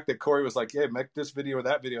the fact that Corey was like, hey, make this video or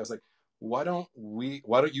that video, I was like, why don't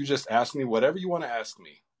you just ask me whatever you want to ask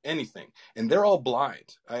me? Anything. And they're all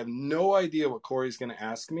blind. I have no idea what Corey's going to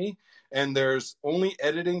ask me. And there's only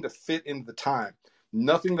editing to fit into the time.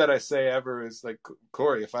 Nothing that I say ever is like,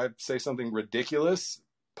 Corey, if I say something ridiculous,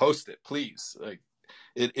 post it, please. Like,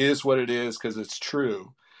 it is what it is because it's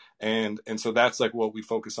true. And so that's like what we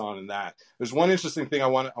focus on in that. There's one interesting thing I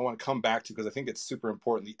want to come back to because I think it's super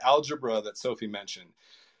important. The algebra that Sophie mentioned.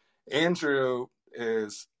 Andrew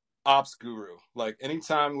is ops guru. Like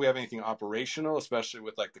anytime we have anything operational, especially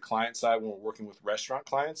with like the client side when we're working with restaurant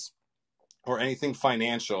clients or anything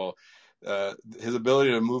financial, his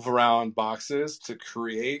ability to move around boxes to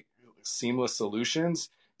create seamless solutions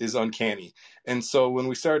is uncanny. And so when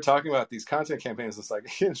we started talking about these content campaigns, it's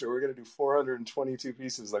like, Andrew, we're going to do 422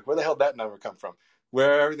 pieces. Like, where the hell did that number come from?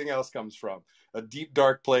 Where everything else comes from? A deep,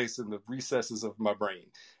 dark place in the recesses of my brain.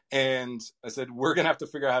 And I said, we're going to have to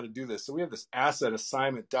figure out how to do this. So we have this asset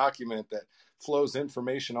assignment document that flows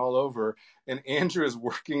information all over. And Andrew is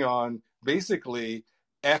working on basically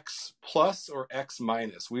X plus or X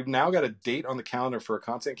minus. We've now got a date on the calendar for a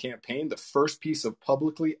content campaign, the first piece of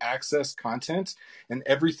publicly accessed content, and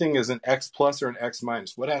everything is an X plus or an X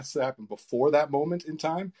minus. What has to happen before that moment in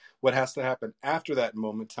time? What has to happen after that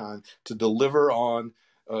moment in time to deliver on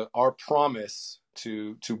our promise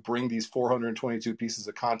to bring these 422 pieces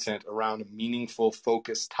of content around a meaningful,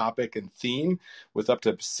 focused topic and theme with up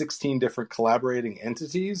to 16 different collaborating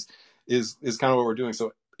entities is kind of what we're doing.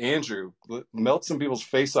 So Andrew, melt some people's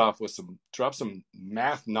face off with drop some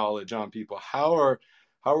math knowledge on people. How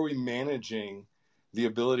are we managing the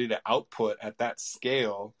ability to output at that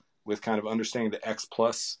scale with kind of understanding the X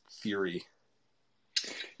plus theory?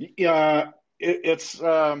 Yeah, it's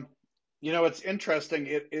it's interesting.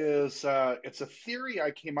 It's a theory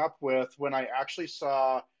I came up with when I actually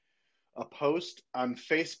saw a post on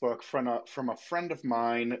Facebook from a friend of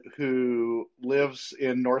mine who lives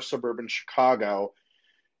in north suburban Chicago,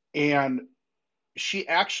 and she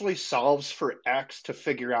actually solves for X to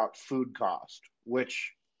figure out food cost,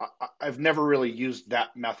 which I've never really used that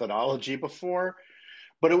methodology before,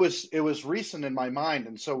 but it was recent in my mind.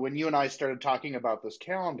 And so when you and I started talking about this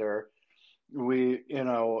calendar,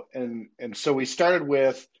 and so we started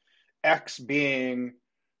with X being,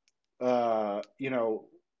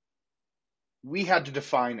 we had to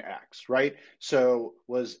define X, right? So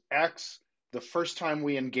was X the first time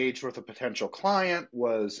we engaged with a potential client?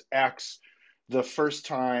 Was X the first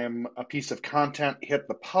time a piece of content hit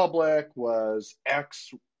the public? Was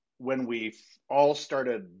X when we all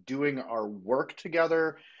started doing our work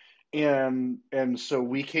together? And so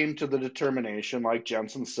we came to the determination, like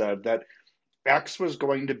Jensen said, that X was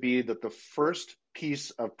going to be that the first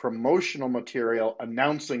piece of promotional material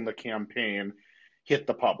announcing the campaign hit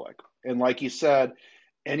the public. And like you said,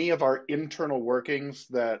 any of our internal workings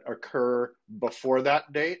that occur before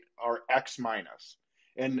that date are X minus.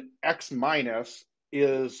 And X minus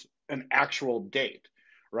is an actual date,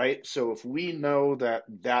 right? So if we know that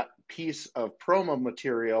that piece of promo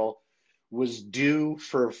material was due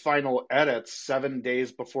for final edits 7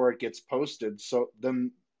 days before it gets posted, so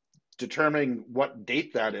then determining what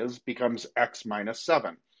date that is becomes X minus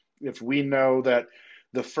 7. If we know that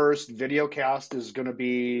the first video cast is going to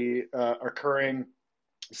be occurring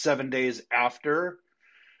 7 days after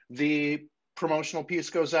the promotional piece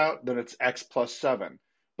goes out, then it's X plus 7.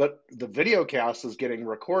 But the video cast is getting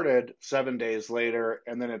recorded 7 days later,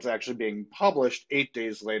 and then it's actually being published 8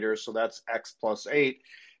 days later, so that's X plus 8.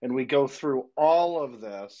 And we go through all of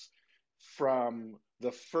this from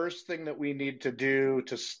the first thing that we need to do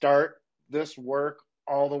to start this work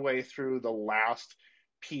all the way through the last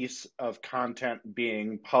piece of content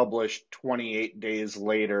being published 28 days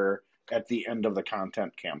later at the end of the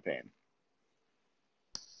content campaign.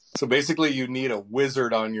 So basically you need a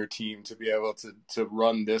wizard on your team to be able to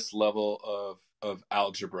run this level of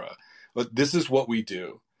algebra. But this is what we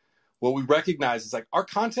do. What we recognize is like our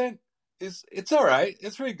content it's all right.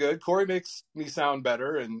 It's pretty good. Corey makes me sound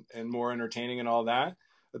better and more entertaining and all that.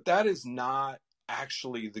 But that is not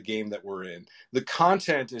actually the game that we're in. The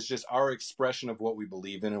content is just our expression of what we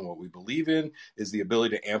believe in, and what we believe in is the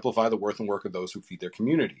ability to amplify the worth and work of those who feed their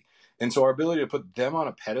community. And so our ability to put them on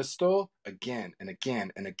a pedestal again and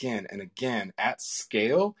again and again and again at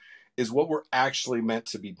scale is what we're actually meant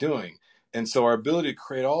to be doing. And so our ability to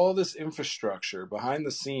create all this infrastructure behind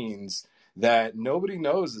the scenes that nobody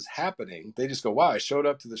knows is happening. They just go, wow, I showed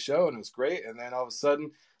up to the show and it was great. And then all of a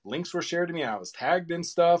sudden links were shared to me. I was tagged in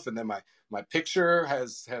stuff. And then my picture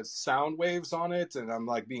has sound waves on it. And I'm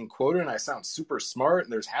like being quoted and I sound super smart.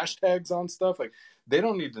 And there's hashtags on stuff. Like they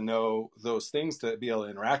don't need to know those things to be able to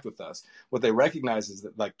interact with us. What they recognize is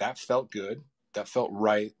that like that felt good. That felt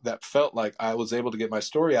right. That felt like I was able to get my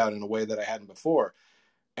story out in a way that I hadn't before.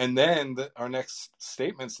 And then our next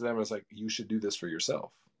statements to them was like, you should do this for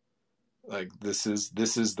yourself. Like this is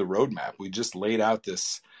the roadmap. We just laid out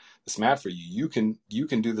this map for you. You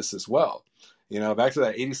can do this as well. You know, back to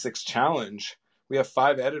that 86 challenge, we have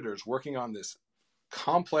 5 editors working on this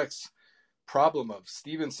complex problem of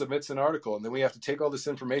Steven submits an article, and then we have to take all this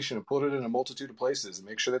information and put it in a multitude of places and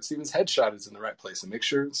make sure that Steven's headshot is in the right place and make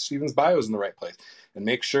sure Steven's bio is in the right place and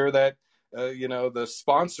make sure that the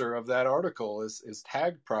sponsor of that article is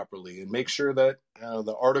tagged properly and make sure that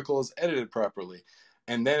the article is edited properly.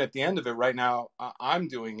 And then at the end of it, right now, I'm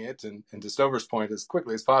doing it. And to Stover's point, as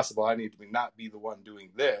quickly as possible, I need to not be the one doing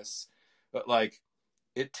this. But like,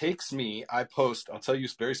 it takes me, I'll tell you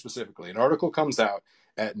very specifically, an article comes out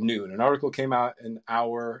at noon. An article came out an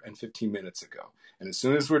hour and 15 minutes ago. And as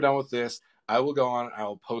soon as we're done with this, I will go on,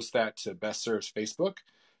 I'll post that to Best Served's Facebook,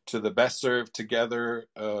 to the Best Served Together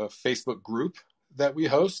Facebook group that we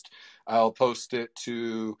host. I'll post it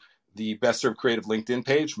to the Best Served Creative LinkedIn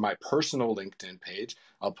page, my personal LinkedIn page.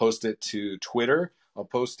 I'll post it to Twitter. I'll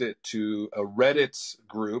post it to a Reddit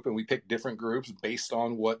group, and we pick different groups based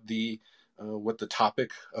on what the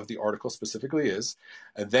topic of the article specifically is.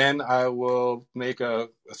 And then I will make a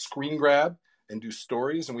screen grab and do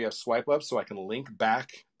stories, and we have swipe ups so I can link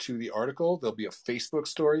back to the article. There'll be a Facebook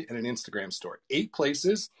story and an Instagram story. 8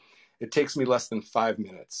 places. It takes me less than 5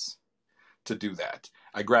 minutes to do that.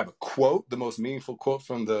 I grab a quote, the most meaningful quote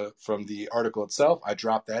from the article itself. I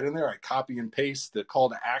drop that in there. I copy and paste the call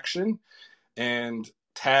to action and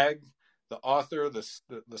tag the author,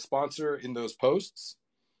 the sponsor in those posts.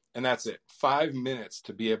 And that's it. 5 minutes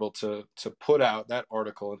to be able to put out that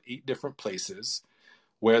article in 8 different places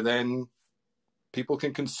where then people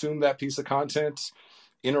can consume that piece of content,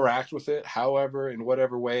 interact with it, however, in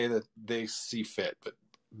whatever way that they see fit. But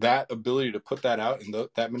that ability to put that out in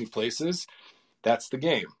that many places, that's the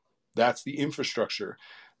game. That's the infrastructure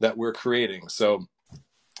that we're creating. So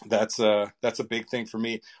that's a big thing for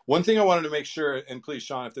me. One thing I wanted to make sure, and please,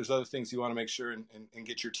 Sean, if there's other things you want to make sure and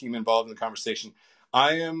get your team involved in the conversation,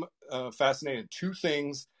 I am fascinated in 2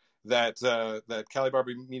 things that Cali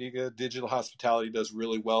BBQ Media Digital Hospitality does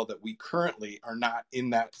really well that we currently are not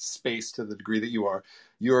in that space to the degree that you are.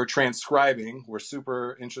 You're transcribing. We're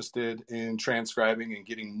super interested in transcribing and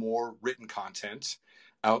getting more written content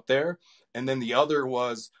out there. And then the other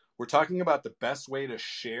was, we're talking about the best way to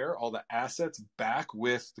share all the assets back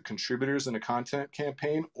with the contributors in a content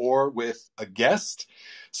campaign or with a guest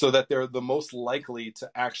so that they're the most likely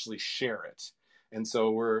to actually share it. And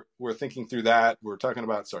so we're thinking through that. We're talking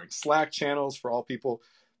about starting Slack channels for all people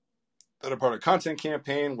that are part of a content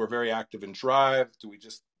campaign. We're very active in Drive. Do we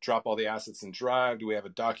just drop all the assets in Drive? Do we have a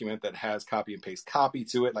document that has copy and paste copy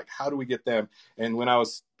to it? Like, how do we get them? And when I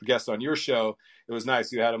was a guest on your show, it was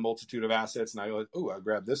nice. You had a multitude of assets, and I go, oh, I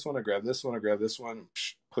grab this one, I grab this one, I grab this one,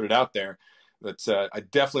 put it out there. But I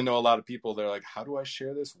definitely know a lot of people that are like, how do I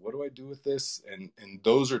share this? What do I do with this? And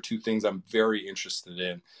those are 2 things I'm very interested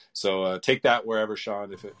in. So take that wherever,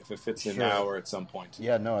 Sean, if it fits in now or at some point.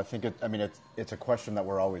 Yeah, no, I think it's a question that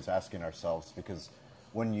we're always asking ourselves, because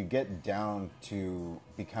when you get down to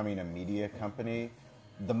becoming a media company,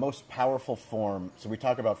 the most powerful form, so we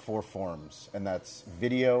talk about 4 forms, and that's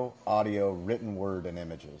video, audio, written word, and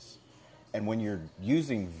images. And when you're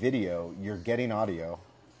using video, you're getting audio,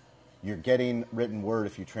 you're getting written word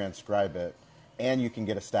if you transcribe it, and you can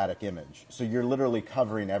get a static image. So you're literally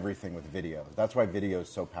covering everything with video. That's why video is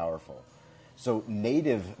so powerful. So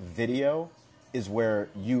native video is where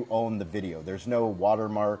you own the video. There's no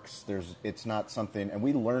watermarks. It's not something, and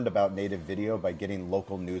we learned about native video by getting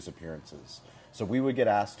local news appearances. So we would get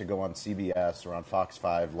asked to go on CBS or on Fox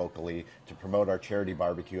 5 locally to promote our charity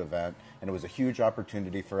barbecue event, and it was a huge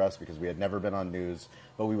opportunity for us because we had never been on news.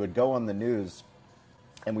 But we would go on the news,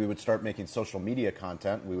 and we would start making social media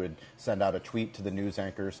content. We would send out a tweet to the news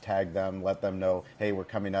anchors, tag them, let them know, hey, we're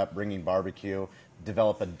coming up, bringing barbecue,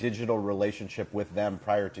 develop a digital relationship with them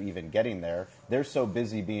prior to even getting there. They're so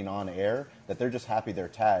busy being on air that they're just happy they're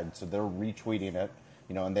tagged, so they're retweeting it,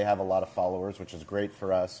 and they have a lot of followers, which is great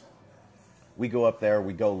for us. We go up there,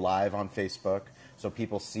 we go live on Facebook, so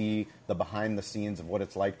people see the behind the scenes of what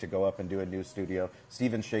it's like to go up and do a news studio.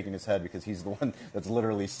 Steven's shaking his head because he's the one that's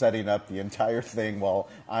literally setting up the entire thing while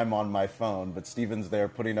I'm on my phone. But Steven's there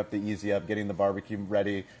putting up the easy up, getting the barbecue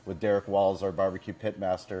ready with Derek Walls, our barbecue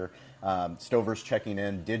pitmaster. Stover's checking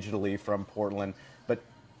in digitally from Portland. But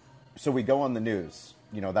so we go on the news.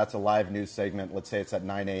 That's a live news segment. Let's say it's at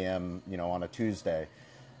 9 a.m., on a Tuesday.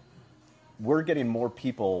 We're getting more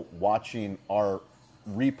people watching our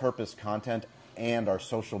repurposed content and our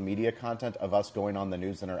social media content of us going on the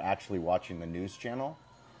news than are actually watching the news channel.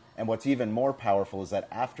 And what's even more powerful is that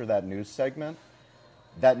after that news segment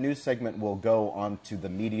will go onto the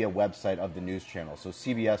media website of the news channel. So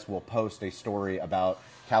CBS will post a story about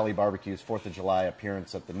Cali BBQ's 4th of July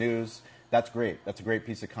appearance at the news. That's great. That's a great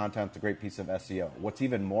piece of content, a great piece of SEO. What's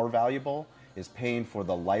even more valuable is paying for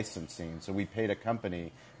the licensing. So we paid a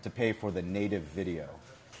company to pay for the native video.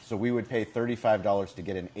 So we would pay $35 to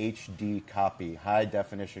get an HD copy, high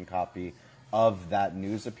definition copy of that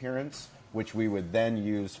news appearance, which we would then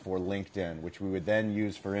use for LinkedIn, which we would then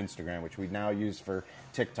use for Instagram, which we now use for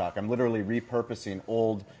TikTok. I'm literally repurposing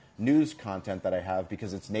old news content that I have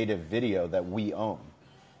because it's native video that we own.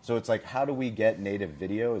 So it's like, how do we get native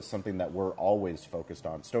video is something that we're always focused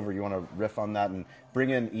on. Stover, you want to riff on that and bring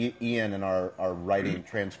in Ian in our writing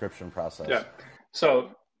transcription process? Yeah. So,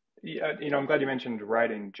 I'm glad you mentioned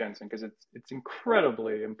writing, Jensen, because it's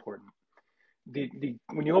incredibly important.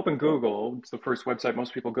 When you open Google, it's the first website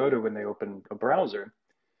most people go to when they open a browser.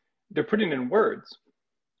 They're putting in words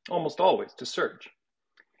almost always to search.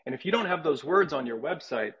 And if you don't have those words on your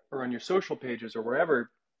website or on your social pages or wherever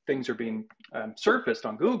things are being surfaced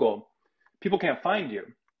on Google, people can't find you.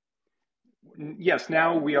 Yes,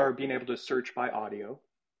 now we are being able to search by audio.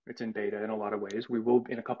 It's in beta in a lot of ways. We will,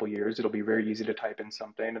 in a couple years, it'll be very easy to type in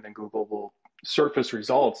something, and then Google will surface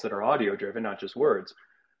results that are audio driven, not just words.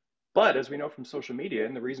 But as we know from social media,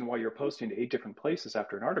 and the reason why you're posting to 8 different places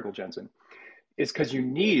after an article, Jensen, is because you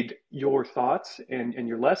need your thoughts and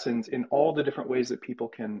your lessons in all the different ways that people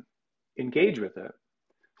can engage with it.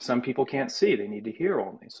 Some people can't see, they need to hear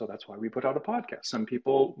only. So that's why we put out a podcast. Some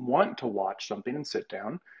people want to watch something and sit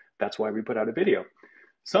down. That's why we put out a video.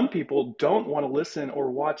 Some people don't want to listen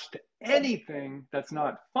or watch to anything that's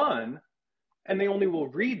not fun, and they only will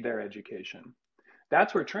read their education.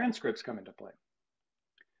 That's where transcripts come into play.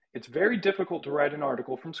 It's very difficult to write an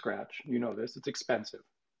article from scratch. You know this, it's expensive.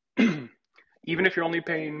 Even if you're only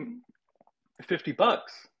paying $50,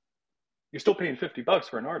 you're still paying $50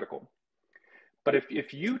 for an article. But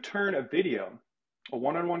if you turn a video, a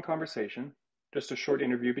one-on-one conversation, just a short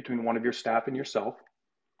interview between one of your staff and yourself,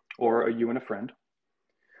 or you and a friend,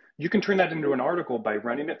 you can turn that into an article by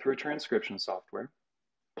running it through a transcription software,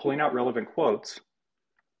 pulling out relevant quotes,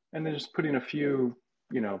 and then just putting a few,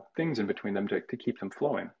 things in between them to keep them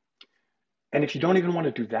flowing. And if you don't even want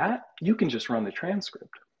to do that, you can just run the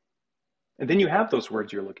transcript. And then you have those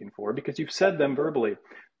words you're looking for because you've said them verbally.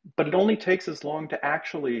 But it only takes as long to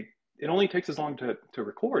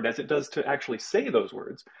record as it does to actually say those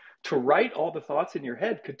words. To write all the thoughts in your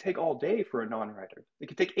head could take all day for a non-writer. It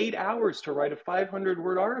could take 8 hours to write a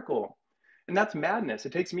 500-word article. And that's madness.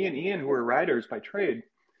 It takes me and Ian, who are writers by trade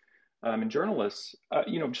and journalists,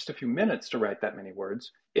 just a few minutes to write that many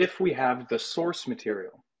words if we have the source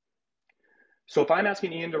material. So if I'm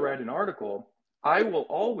asking Ian to write an article, I will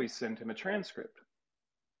always send him a transcript.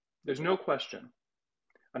 There's no question.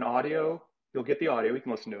 An audio, you'll get the audio, you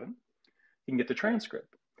can listen to it. You can get the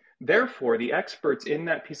transcript. Therefore, the experts in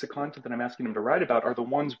that piece of content that I'm asking him to write about are the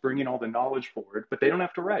ones bringing all the knowledge forward, but they don't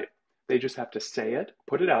have to write. They just have to say it,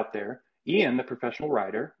 put it out there. Ian, the professional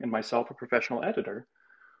writer, and myself, a professional editor,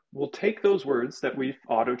 will take those words that we've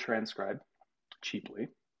auto-transcribed cheaply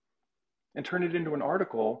and turn it into an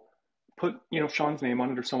article, put Sean's name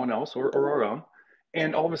on it or someone else or our own,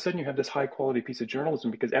 and all of a sudden you have this high quality piece of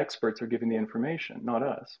journalism because experts are giving the information, not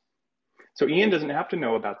us. So Ian doesn't have to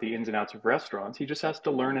know about the ins and outs of restaurants. He just has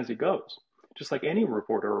to learn as he goes. Just like any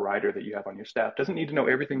reporter or writer that you have on your staff doesn't need to know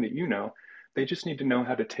everything that you know. They just need to know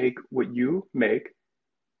how to take what you make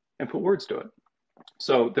and put words to it.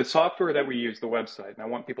 So the software that we use, the website, and I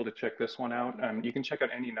want people to check this one out. You can check out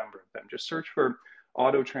any number of them. Just search for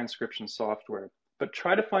auto transcription software, but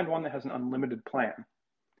try to find one that has an unlimited plan.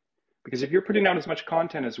 Because if you're putting out as much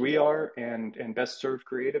content as we are and Best Served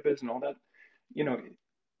Creative is and all that,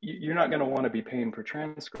 you're not going to want to be paying per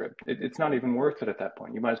transcript. It's not even worth it at that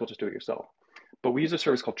point. You might as well just do it yourself. But we use a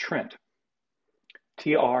service called Trint,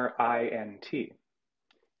 Trint.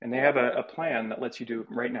 And they have a plan that lets you do,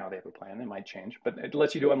 right now they have a plan, it might change, but it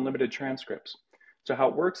lets you do unlimited transcripts. So how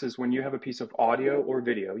it works is when you have a piece of audio or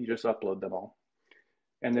video, you just upload them all.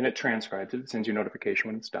 And then it transcribes it. It sends you a notification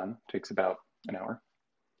when it's done. It takes about an hour.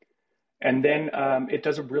 And then it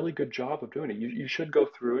does a really good job of doing it. You should go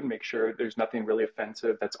through and make sure there's nothing really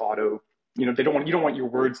offensive that's auto. You don't want your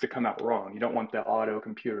words to come out wrong. You don't want the auto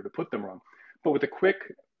computer to put them wrong. But with a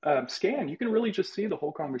quick scan, you can really just see the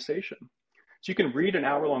whole conversation. So you can read an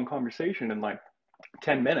hour-long conversation in like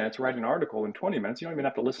 10 minutes, write an article in 20 minutes. You don't even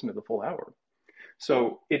have to listen to the full hour.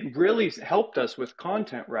 So it really helped us with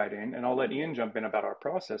content writing. And I'll let Ian jump in about our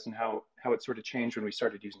process and how it sort of changed when we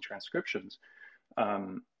started using transcriptions.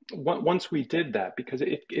 Once we did that, because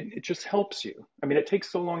it just helps you. I mean, it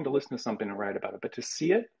takes so long to listen to something and write about it, but to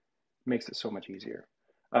see it makes it so much easier.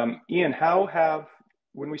 Ian,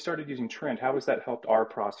 when we started using Trint, how has that helped our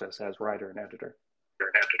process as writer and editor?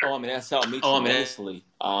 Oh, I mean, that's helped me tremendously.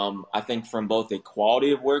 I think from both a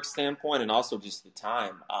quality of work standpoint and also just the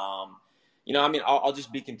time. I'll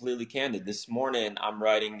just be completely candid. This morning, I'm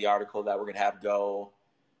writing the article that we're going to have go.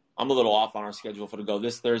 I'm a little off on our schedule for to go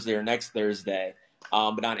this Thursday or next Thursday.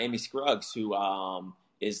 But on Amy Scruggs, who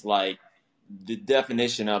is like the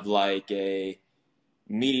definition of like a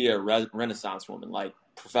media renaissance woman, like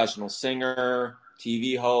professional singer,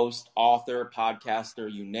 TV host, author,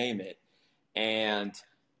 podcaster, you name it. And,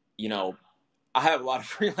 I have a lot of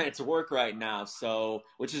freelance work right now,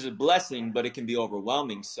 which is a blessing, but it can be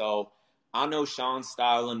overwhelming. So I know Sean's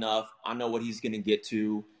style enough. I know what he's going to get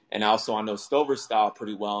to. And also I know Stover's style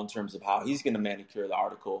pretty well in terms of how he's going to manicure the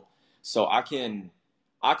article. So I can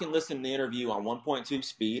listen to the interview on 1.2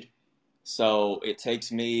 speed. So it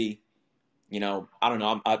takes me, I don't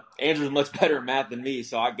know. Andrew's much better at math than me.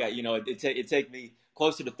 So I got, it take me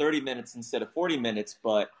closer to 30 minutes instead of 40 minutes,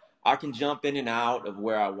 but I can jump in and out of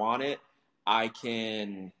where I want it.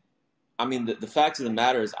 The fact of the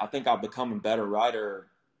matter is I think I've become a better writer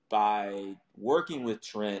by working with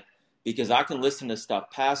Trent, because I can listen to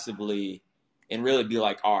stuff passively and really be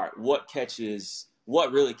like, all right, what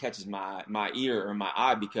really catches my ear or my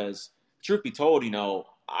eye? Because truth be told,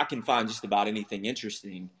 I can find just about anything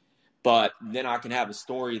interesting, but then I can have a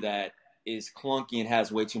story that is clunky and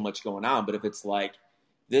has way too much going on. But if it's like,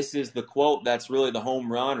 this is the quote that's really the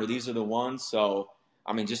home run, or these are the ones. So,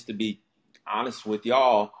 I mean, just to be honest with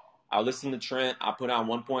y'all, I listen to Trent. I put on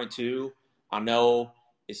 1.2. I know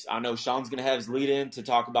Sean's going to have his lead in to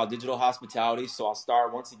talk about digital hospitality. So I'll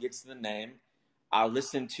start once he gets to the name. I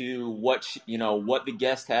listen to what the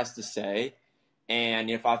guest has to say. And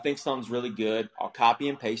if I think something's really good, I'll copy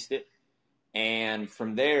and paste it. And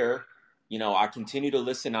from there, I continue to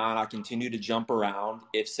listen on. I continue to jump around.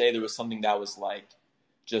 If, say, there was something that was like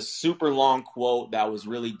just super long quote that was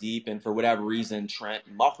really deep, and for whatever reason Trent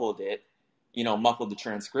muffled the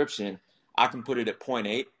transcription, I can put it at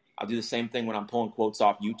 0.8. I'll do the same thing when I'm pulling quotes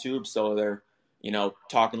off YouTube. So they're,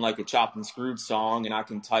 talking like a chopped and screwed song, and I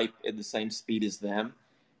can type at the same speed as them.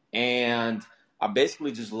 And I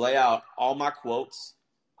basically just lay out all my quotes.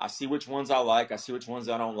 I see which ones I like. I see which ones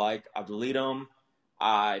I don't like. I delete them.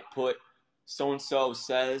 I put so-and-so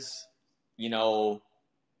says,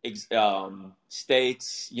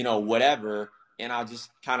 states, whatever. And I just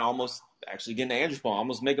kind of almost actually get into Andrew's point,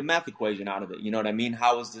 almost make a math equation out of it. You know what I mean?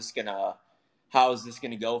 How is this gonna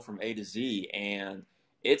go from A to Z? And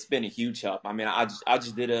it's been a huge help. I mean, I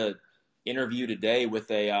just did a interview today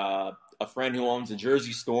with a friend who owns a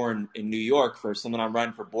jersey store in New York for something I'm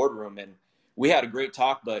writing for Boardroom, and we had a great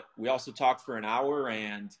talk. But we also talked for an hour,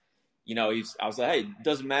 and I was like, hey, it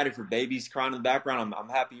doesn't matter if your baby's crying in the background. I'm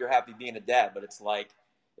happy you're happy being a dad. But it's like,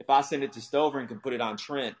 if I send it to Stover and can put it on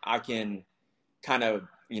Trent, I can kind of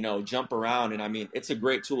jump around. And I mean, it's a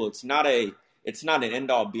great tool. It's not an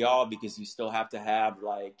end all be all, because you still have to have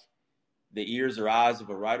like the ears or eyes of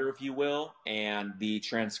a writer, if you will. And the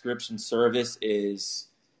transcription service is,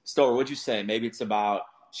 Stover, what'd you say? Maybe it's about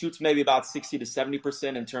 60 to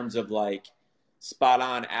 70% in terms of like spot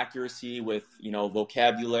on accuracy with,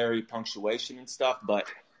 vocabulary, punctuation and stuff, but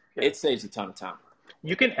it saves a ton of time.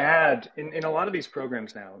 You can add in a lot of these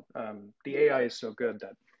programs now, the AI is so good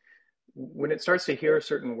that when it starts to hear a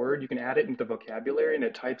certain word, you can add it into vocabulary and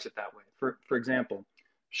it types it that way. For example,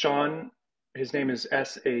 Sean, his name is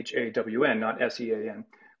Shawn, not Sean.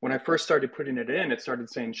 When I first started putting it in, it started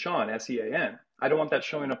saying Sean, Sean. I don't want that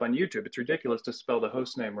showing up on YouTube. It's ridiculous to spell the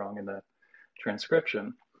host name wrong in the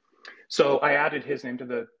transcription. So I added his name to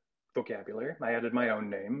the vocabulary. I added my own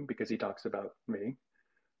name because he talks about me.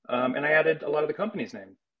 And I added a lot of the company's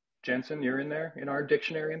name. Jensen, you're in there in our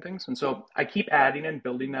dictionary and things. And so I keep adding and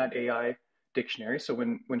building that AI dictionary. So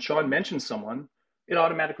when Sean mentions someone, it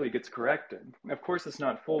automatically gets corrected. Of course, it's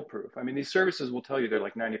not foolproof. I mean, these services will tell you they're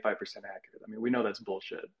like 95% accurate. I mean, we know that's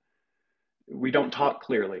bullshit. We don't talk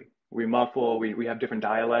clearly. We muffle, we have different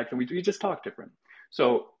dialect, and we just talk different.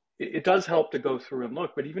 So it does help to go through and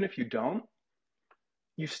look, but even if you don't,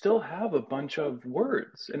 you still have a bunch of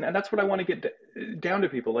words. And that's what I want to get down to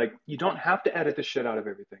people. Like, you don't have to edit the shit out of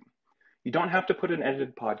everything. You don't have to put an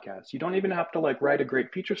edited podcast. You don't even have to like write a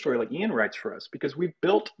great feature story like Ian writes for us, because we've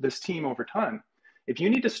built this team over time. If you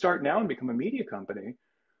need to start now and become a media company,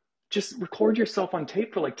 just record yourself on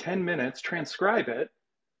tape for like 10 minutes, transcribe it,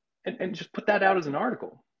 and just put that out as an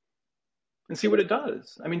article and see what it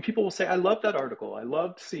does. I mean, people will say, I love that article. I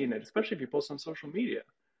loved seeing it, especially if you post on social media.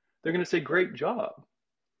 They're going to say, great job.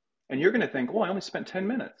 And you're going to think, oh, I only spent 10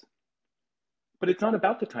 minutes. But it's not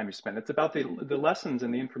about the time you spend. It's about the lessons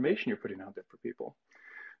and the information you're putting out there for people.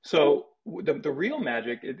 So the real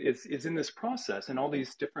magic is in this process and all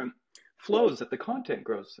these different flows that the content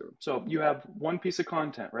grows through. So you have one piece of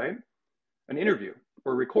content, right? An interview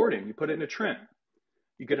or a recording. You put it in a Trent.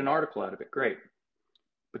 You get an article out of it. Great.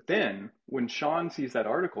 But then when Sean sees that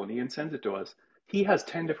article and Ian sends it to us, he has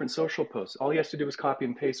 10 different social posts. All he has to do is copy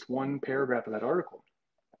and paste one paragraph of that article,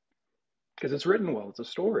 because it's written well. It's a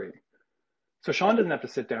story. So Sean doesn't have to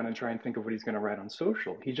sit down and try and think of what he's going to write on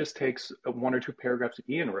social. He just takes one or two paragraphs that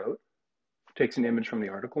Ian wrote, takes an image from the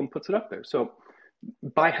article, and puts it up there. So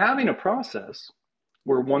by having a process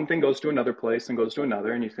where one thing goes to another place and goes to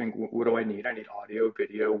another, and you think, what do I need? I need audio,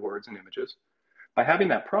 video, words, and images. By having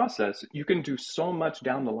that process, you can do so much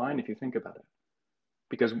down the line if you think about it.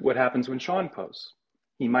 Because what happens when Sean posts?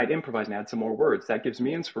 He might improvise and add some more words. That gives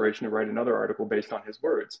me inspiration to write another article based on his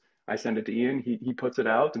words. I send it to Ian, he puts it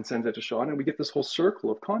out and sends it to Sean, and we get this whole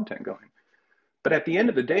circle of content going. But at the end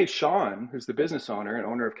of the day, Sean, who's the business owner and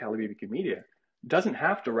owner of Cali BBQ Media, doesn't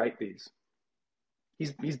have to write these.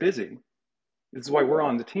 He's busy. This is why we're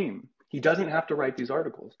on the team. He doesn't have to write these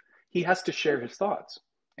articles. He has to share his thoughts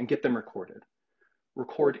and get them recorded.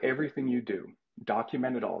 record everything you do,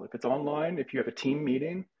 document it all. If it's online, if you have a team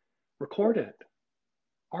meeting, record it,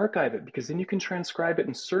 archive it, because then you can transcribe it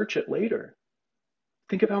and search it later.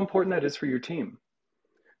 Think of how important that is for your team.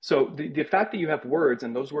 So the fact that you have words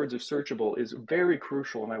and those words are searchable is very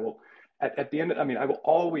crucial. And I will, at the end, I will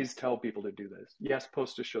always tell people to do this. Yes,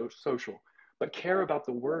 post to social, but care about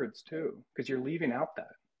the words too, because you're leaving out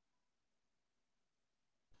that.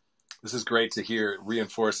 This is great to hear,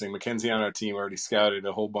 reinforcing. Mackenzie on our team already scouted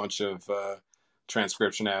a whole bunch of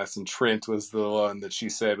transcription asks, and Trent was the one that she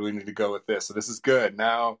said we need to go with this. So this is good.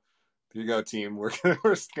 Now, here you go, team. We're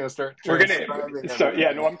gonna start.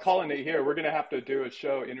 I'm calling it here. We're gonna have to do a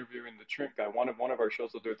show interviewing the Trent guy. One of our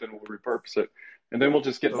shows will do it, then we'll repurpose it, and then we'll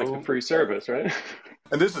just get like the free service, right?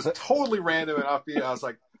 And this is totally random and offbeat. I was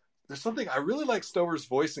like, there's something I really like Stover's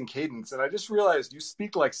voice and cadence, and I just realized you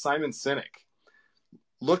speak like Simon Sinek.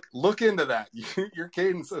 Look into that. Your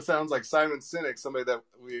cadence sounds like Simon Sinek, somebody that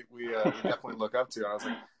we definitely look up to. And I was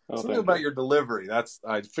like, something about your delivery.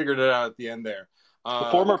 I figured it out at the end there. The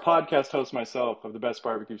former podcast host myself of the Best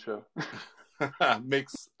Barbecue Show.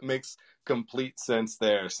 makes complete sense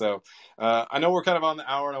there. So I know we're kind of on the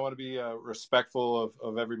hour, and I want to be respectful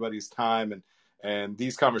of everybody's time, and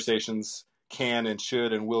these conversations can and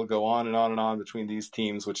should and will go on and on and on between these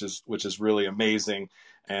teams, which is really amazing.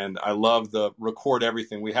 And I love the record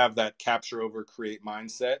everything. We have that capture over create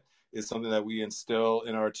mindset is something that we instill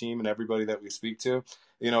in our team and everybody that we speak to.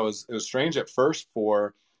 It was strange at first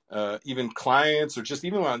for even clients, or just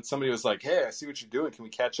even when somebody was like, "Hey, I see what you're doing. Can we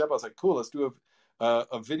catch up?" I was like, "Cool, let's do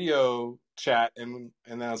a video chat." And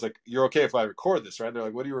then I was like, "You're okay if I record this, right?" They're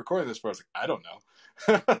like, "What are you recording this for?" I was like, "I don't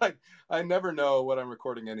know." Like, I never know what I'm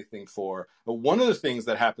recording anything for. But one of the things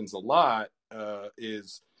that happens a lot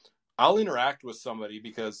is I'll interact with somebody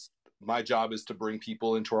because my job is to bring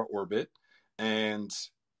people into our orbit, and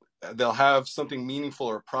they'll have something meaningful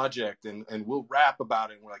or a project, and we'll rap about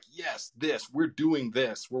it. And we're like, yes, we're doing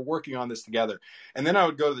this. We're working on this together. And then I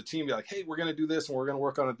would go to the team and be like, hey, we're going to do this, and we're going to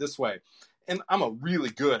work on it this way. And I'm a really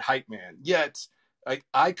good hype man. Yet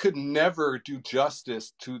I could never do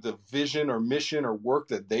justice to the vision or mission or work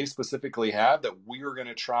that they specifically have that we are going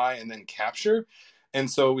to try and then capture. And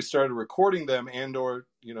so we started recording them, and or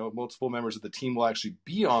multiple members of the team will actually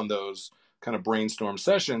be on those kind of brainstorm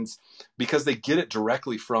sessions because they get it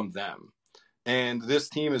directly from them. And this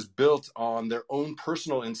team is built on their own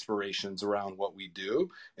personal inspirations around what we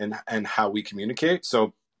do and how we communicate.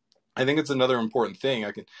 So I think it's another important thing.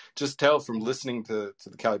 I can just tell from listening to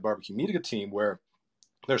the Cali BBQ Media team where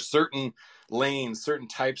there's certain lanes, certain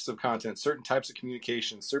types of content, certain types of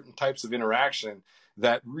communication, certain types of interaction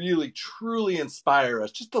that really, truly inspire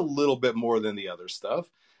us just a little bit more than the other stuff.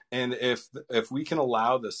 And if we can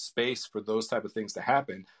allow the space for those type of things to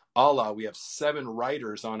happen, we have 7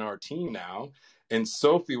 writers on our team now. And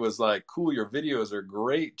Sophie was like, cool, your videos are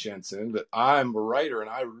great, Jensen, but I'm a writer and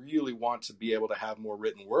I really want to be able to have more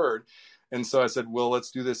written word. And so I said, well,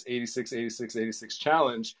 let's do this 86, 86, 86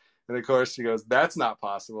 challenge. And of course she goes, that's not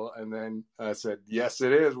possible. And then I said, yes,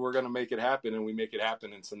 it is. We're going to make it happen. And we make it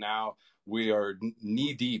happen. And so now we are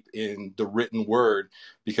knee deep in the written word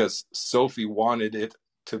because Sophie wanted it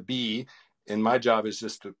to be. And my job is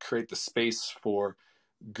just to create the space for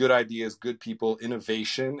good ideas, good people,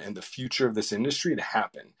 innovation, and the future of this industry to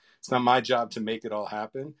happen. It's not my job to make it all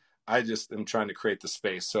happen. I just am trying to create the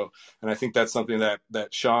space. So, and I think that's something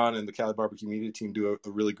that Sean and the Cali BBQ Media team do a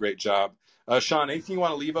really great job. Sean, anything you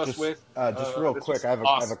want to leave us with? Just real quick, I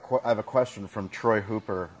have a question from Troy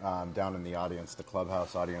Hooper down in the audience, the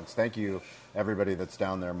Clubhouse audience. Thank you, everybody that's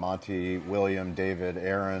down there, Monty, William, David,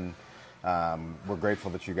 Aaron. We're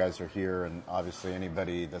grateful that you guys are here, and obviously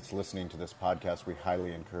anybody that's listening to this podcast, we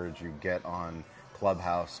highly encourage you get on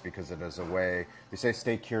Clubhouse because it is a way, we say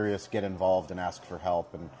stay curious, get involved, and ask for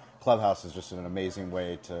help. And Clubhouse is just an amazing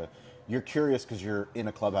way to, you're curious because you're in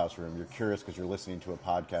a Clubhouse room, you're curious because you're listening to a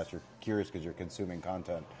podcast, you're curious because you're consuming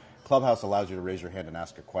content. Clubhouse allows you to raise your hand and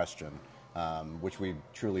ask a question, which we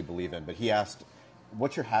truly believe in. But he asked,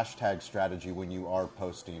 what's your hashtag strategy when you are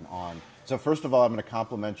posting on? So first of all, I'm going to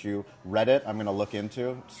compliment you. Reddit, I'm going to look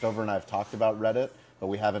into. Stover and I have talked about Reddit, but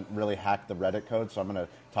we haven't really hacked the Reddit code. So I'm going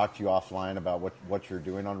to talk to you offline about what you're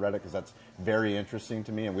doing on Reddit, because that's very interesting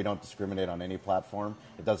to me, and we don't discriminate on any platform.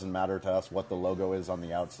 It doesn't matter to us what the logo is on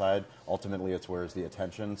the outside. Ultimately, it's where's the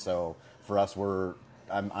attention. So for us,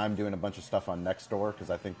 I'm doing a bunch of stuff on Nextdoor because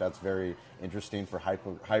I think that's very interesting for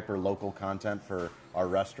hyper local content for our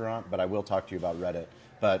restaurant. But I will talk to you about Reddit.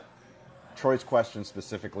 But Troy's question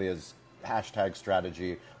specifically is hashtag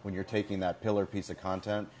strategy when you're taking that pillar piece of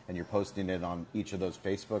content and you're posting it on each of those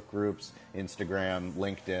Facebook groups, Instagram,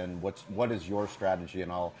 LinkedIn. What is your strategy?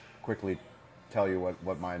 And I'll quickly tell you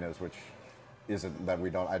what mine is, which isn't that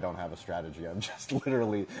I don't have a strategy. I'm just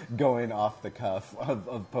literally going off the cuff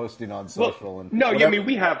of posting on social. Well, and no, whatever. I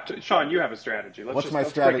mean, Sean, you have a strategy. What's my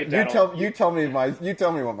let's break strategy? it down. You tell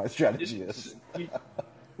me what my strategy is.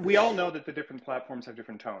 We all know that the different platforms have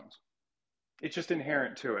different tones. It's just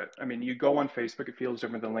inherent to it. I mean, you go on Facebook, it feels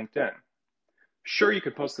different than LinkedIn. Sure, you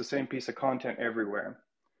could post the same piece of content everywhere,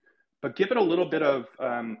 but give it a little bit of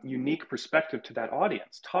unique perspective to that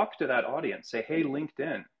audience. Talk to that audience. Say, hey,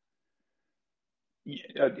 LinkedIn,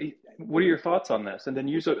 what are your thoughts on this? And then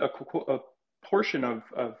use a portion of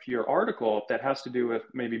your article that has to do with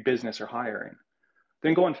maybe business or hiring.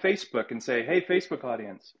 Then go on Facebook and say, hey, Facebook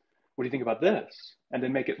audience, what do you think about this? And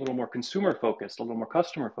then make it a little more consumer focused, a little more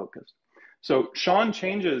customer focused. So Sean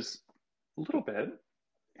changes a little bit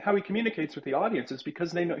how he communicates with the audience is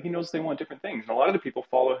because he knows they want different things. And a lot of the people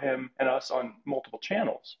follow him and us on multiple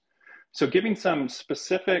channels. So giving some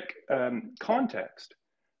specific context,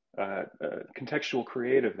 contextual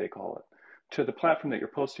creative, they call it, to the platform that you're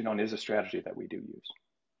posting on is a strategy that we do use.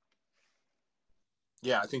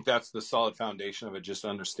 Yeah, I think that's the solid foundation of it. Just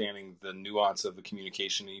understanding the nuance of the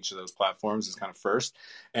communication in each of those platforms is kind of first.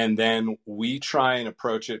 And then we try and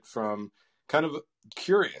approach it from kind of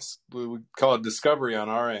curious. We would call it discovery on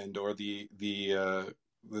our end, or the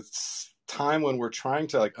time when we're trying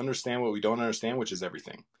to like understand what we don't understand, which is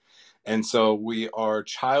everything. And so we are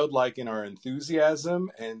childlike in our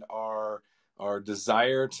enthusiasm and our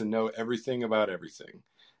desire to know everything about everything.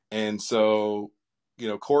 And so,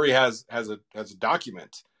 Corey has a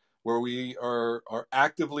document where we are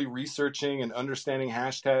actively researching and understanding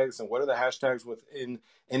hashtags and what are the hashtags within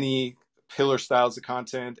any pillar styles of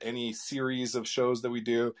content, any series of shows that we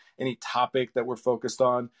do, any topic that we're focused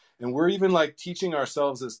on. And we're even like teaching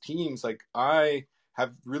ourselves as teams. Like I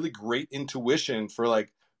have really great intuition for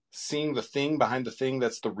like seeing the thing behind the thing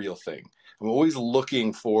that's the real thing. I'm always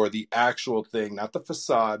looking for the actual thing, not the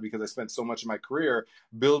facade, because I spent so much of my career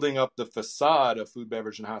building up the facade of food,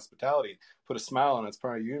 beverage, and hospitality. Put a smile on it, it's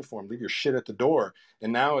part of your uniform, leave your shit at the door.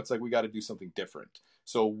 And now it's like we got to do something different.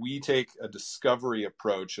 So we take a discovery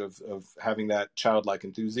approach of having that childlike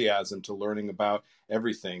enthusiasm to learning about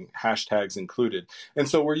everything, hashtags included. And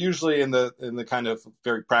so we're usually in the kind of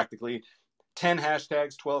very practically 10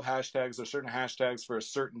 hashtags, 12 hashtags, or certain hashtags for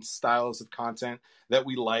certain styles of content that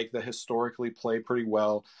we like, that historically play pretty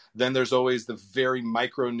well. Then there's always the very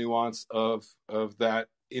micro nuance of that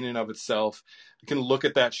in and of itself. You can look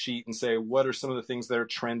at that sheet and say, what are some of the things that are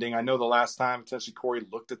trending? I know the last time potentially Corey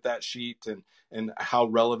looked at that sheet and how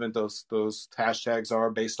relevant those hashtags are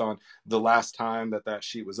based on the last time that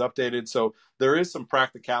sheet was updated. So there is some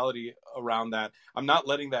practicality around that. I'm not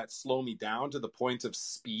letting that slow me down to the point of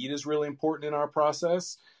speed is really important in our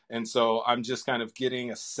process. And so I'm just kind of getting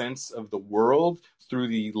a sense of the world through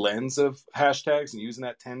the lens of hashtags and using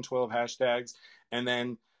that 10, 12 hashtags. And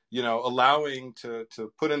then, allowing to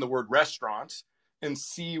put in the word restaurant and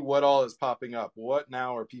see what all is popping up. What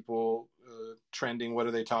now are people trending? What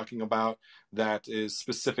are they talking about that is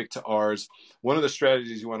specific to ours? One of the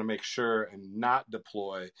strategies you want to make sure and not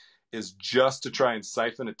deploy is just to try and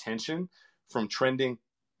siphon attention from trending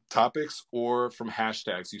topics or from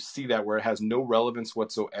hashtags. You see that where it has no relevance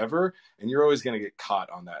whatsoever, and you're always going to get caught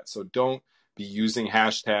on that. So don't be using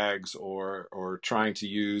hashtags or trying to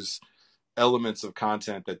use elements of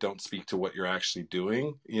content that don't speak to what you're actually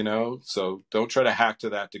doing, so don't try to hack to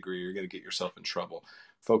that degree. You're going to get yourself in trouble.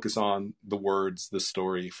 Focus on the words, the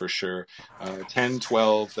story for sure. 10,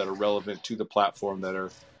 12 that are relevant to the platform, that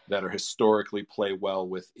are historically play well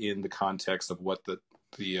within the context of what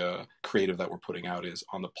the creative that we're putting out is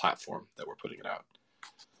on the platform that we're putting it out.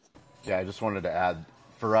 Yeah, I just wanted to add,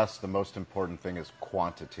 for us, the most important thing is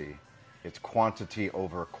quantity. It's quantity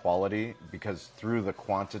over quality, because through the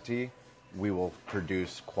quantity, we will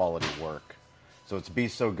produce quality work. So it's be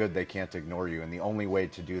so good they can't ignore you. And the only way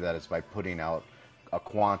to do that is by putting out a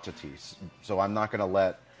quantity. So I'm not going to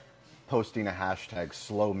let posting a hashtag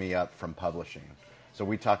slow me up from publishing. So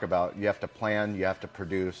we talk about you have to plan, you have to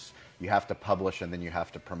produce, you have to publish, and then you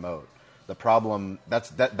have to promote. The problem,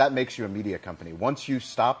 that makes you a media company. Once you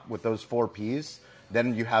stop with those 4 Ps,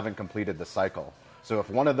 then you haven't completed the cycle. So if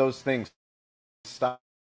one of those things stops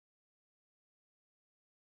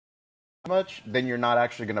much, then you're not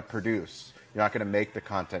actually going to produce. You're not going to make the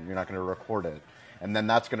content. You're not going to record it. And then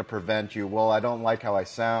that's going to prevent you, well, I don't like how I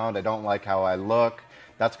sound. I don't like how I look.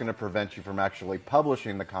 That's going to prevent you from actually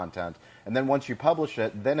publishing the content. And then once you publish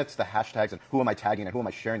it, then it's the hashtags and who am I tagging and who am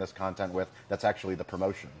I sharing this content with that's actually the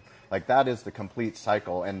promotion. Like that is the complete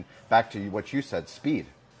cycle. And back to what you said, speed.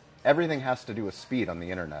 Everything has to do with speed on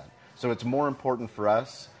the internet. So it's more important for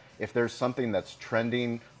us if there's something that's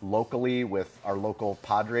trending locally with our local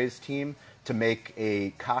Padres team, to make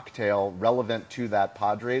a cocktail relevant to that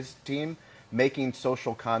Padres team, making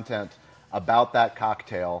social content about that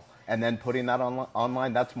cocktail and then putting that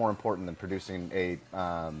online, that's more important than producing a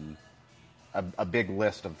big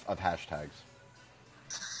list of hashtags.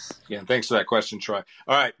 Yeah, and thanks for that question, Troy.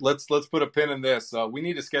 All right, let's put a pin in this. We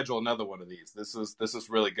need to schedule another one of these. This is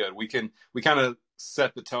really good. We kind of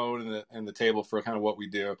set the tone and the table for kind of what we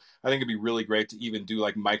do. I think it'd be really great to even do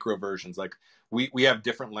like micro versions. Like we have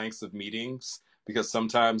different lengths of meetings, because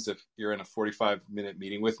sometimes if you're in a 45-minute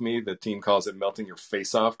meeting with me, the team calls it melting your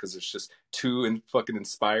face off, because it's just too fucking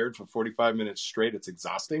inspired for 45 minutes straight. It's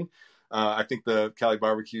exhausting. I think the Cali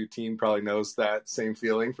BBQ team probably knows that same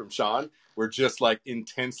feeling from Sean. We're just like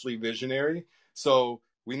intensely visionary. So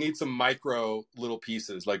we need some micro little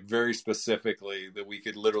pieces, like very specifically, that we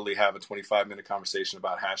could literally have a 25-minute conversation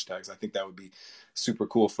about hashtags. I think that would be super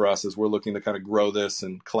cool for us as we're looking to kind of grow this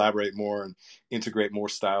and collaborate more and integrate more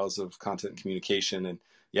styles of content and communication. And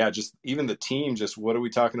yeah, just even the team, just what are we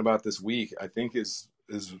talking about this week, I think is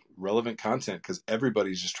relevant content, because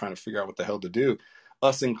everybody's just trying to figure out what the hell to do,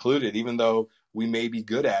 us included. Even though we may be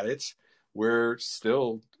good at it,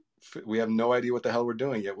 we have no idea what the hell we're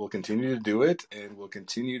doing yet. We'll continue to do it, and we'll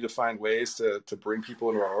continue to find ways to bring people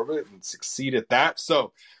into our orbit and succeed at that.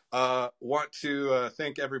 So want to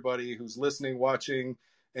thank everybody who's listening, watching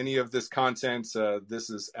any of this content. This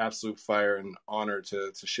is absolute fire and honor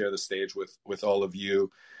to share the stage with all of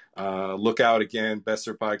you. Look out again, Best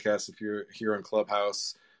Served Podcast. If you're here on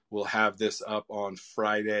Clubhouse, we'll have this up on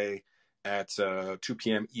Friday at 2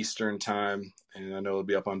 p.m. Eastern time. And I know it'll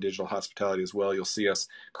be up on Digital Hospitality as well. You'll see us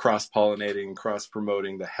cross-pollinating,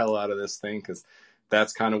 cross-promoting the hell out of this thing, because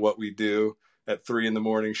that's kind of what we do. At 3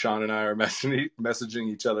 a.m, Sean and I are messaging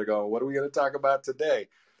each other going, what are we going to talk about today?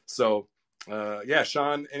 So, yeah,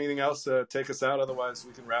 Sean, anything else to take us out? Otherwise,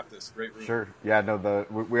 we can wrap this. Great room. Sure. Yeah, no,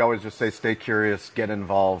 we always just say stay curious, get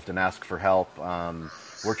involved, and ask for help.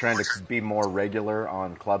 We're trying to be more regular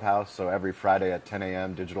on Clubhouse, so every Friday at 10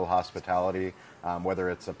 a.m., Digital Hospitality,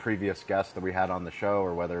 whether it's a previous guest that we had on the show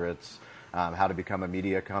or whether it's how to become a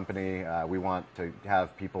media company, we want to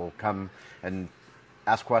have people come and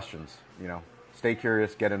ask questions. Stay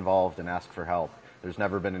curious, get involved, and ask for help. There's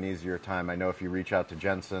never been an easier time. I know if you reach out to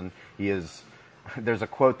Jensen, there's a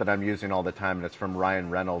quote that I'm using all the time, and it's from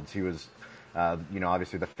Ryan Reynolds. He was,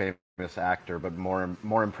 obviously the famous actor, but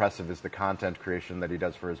more impressive is the content creation that he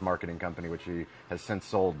does for his marketing company, which he has since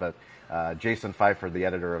sold. But Jason Pfeiffer, the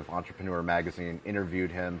editor of Entrepreneur Magazine,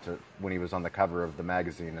 interviewed him when he was on the cover of the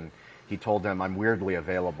magazine, and he told him, I'm weirdly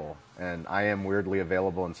available, and I am weirdly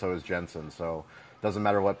available, and so is Jensen. So it doesn't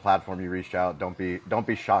matter what platform you reach out. Don't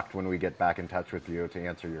be shocked when we get back in touch with you to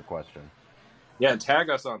answer your question. Yeah, and tag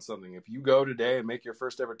us on something. If you go today and make your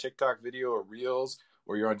first ever TikTok video or Reels,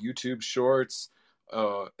 or you're on YouTube Shorts,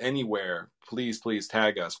 anywhere, please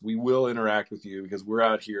tag us. We will interact with you, because we're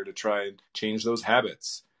out here to try and change those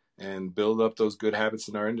habits and build up those good habits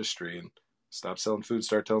in our industry and stop selling food,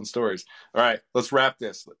 start telling stories. All right, let's wrap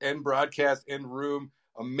this. End broadcast, end room.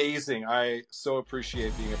 Amazing. I so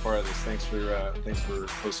appreciate being a part of this. Thanks for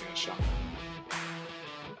hosting us, Sean.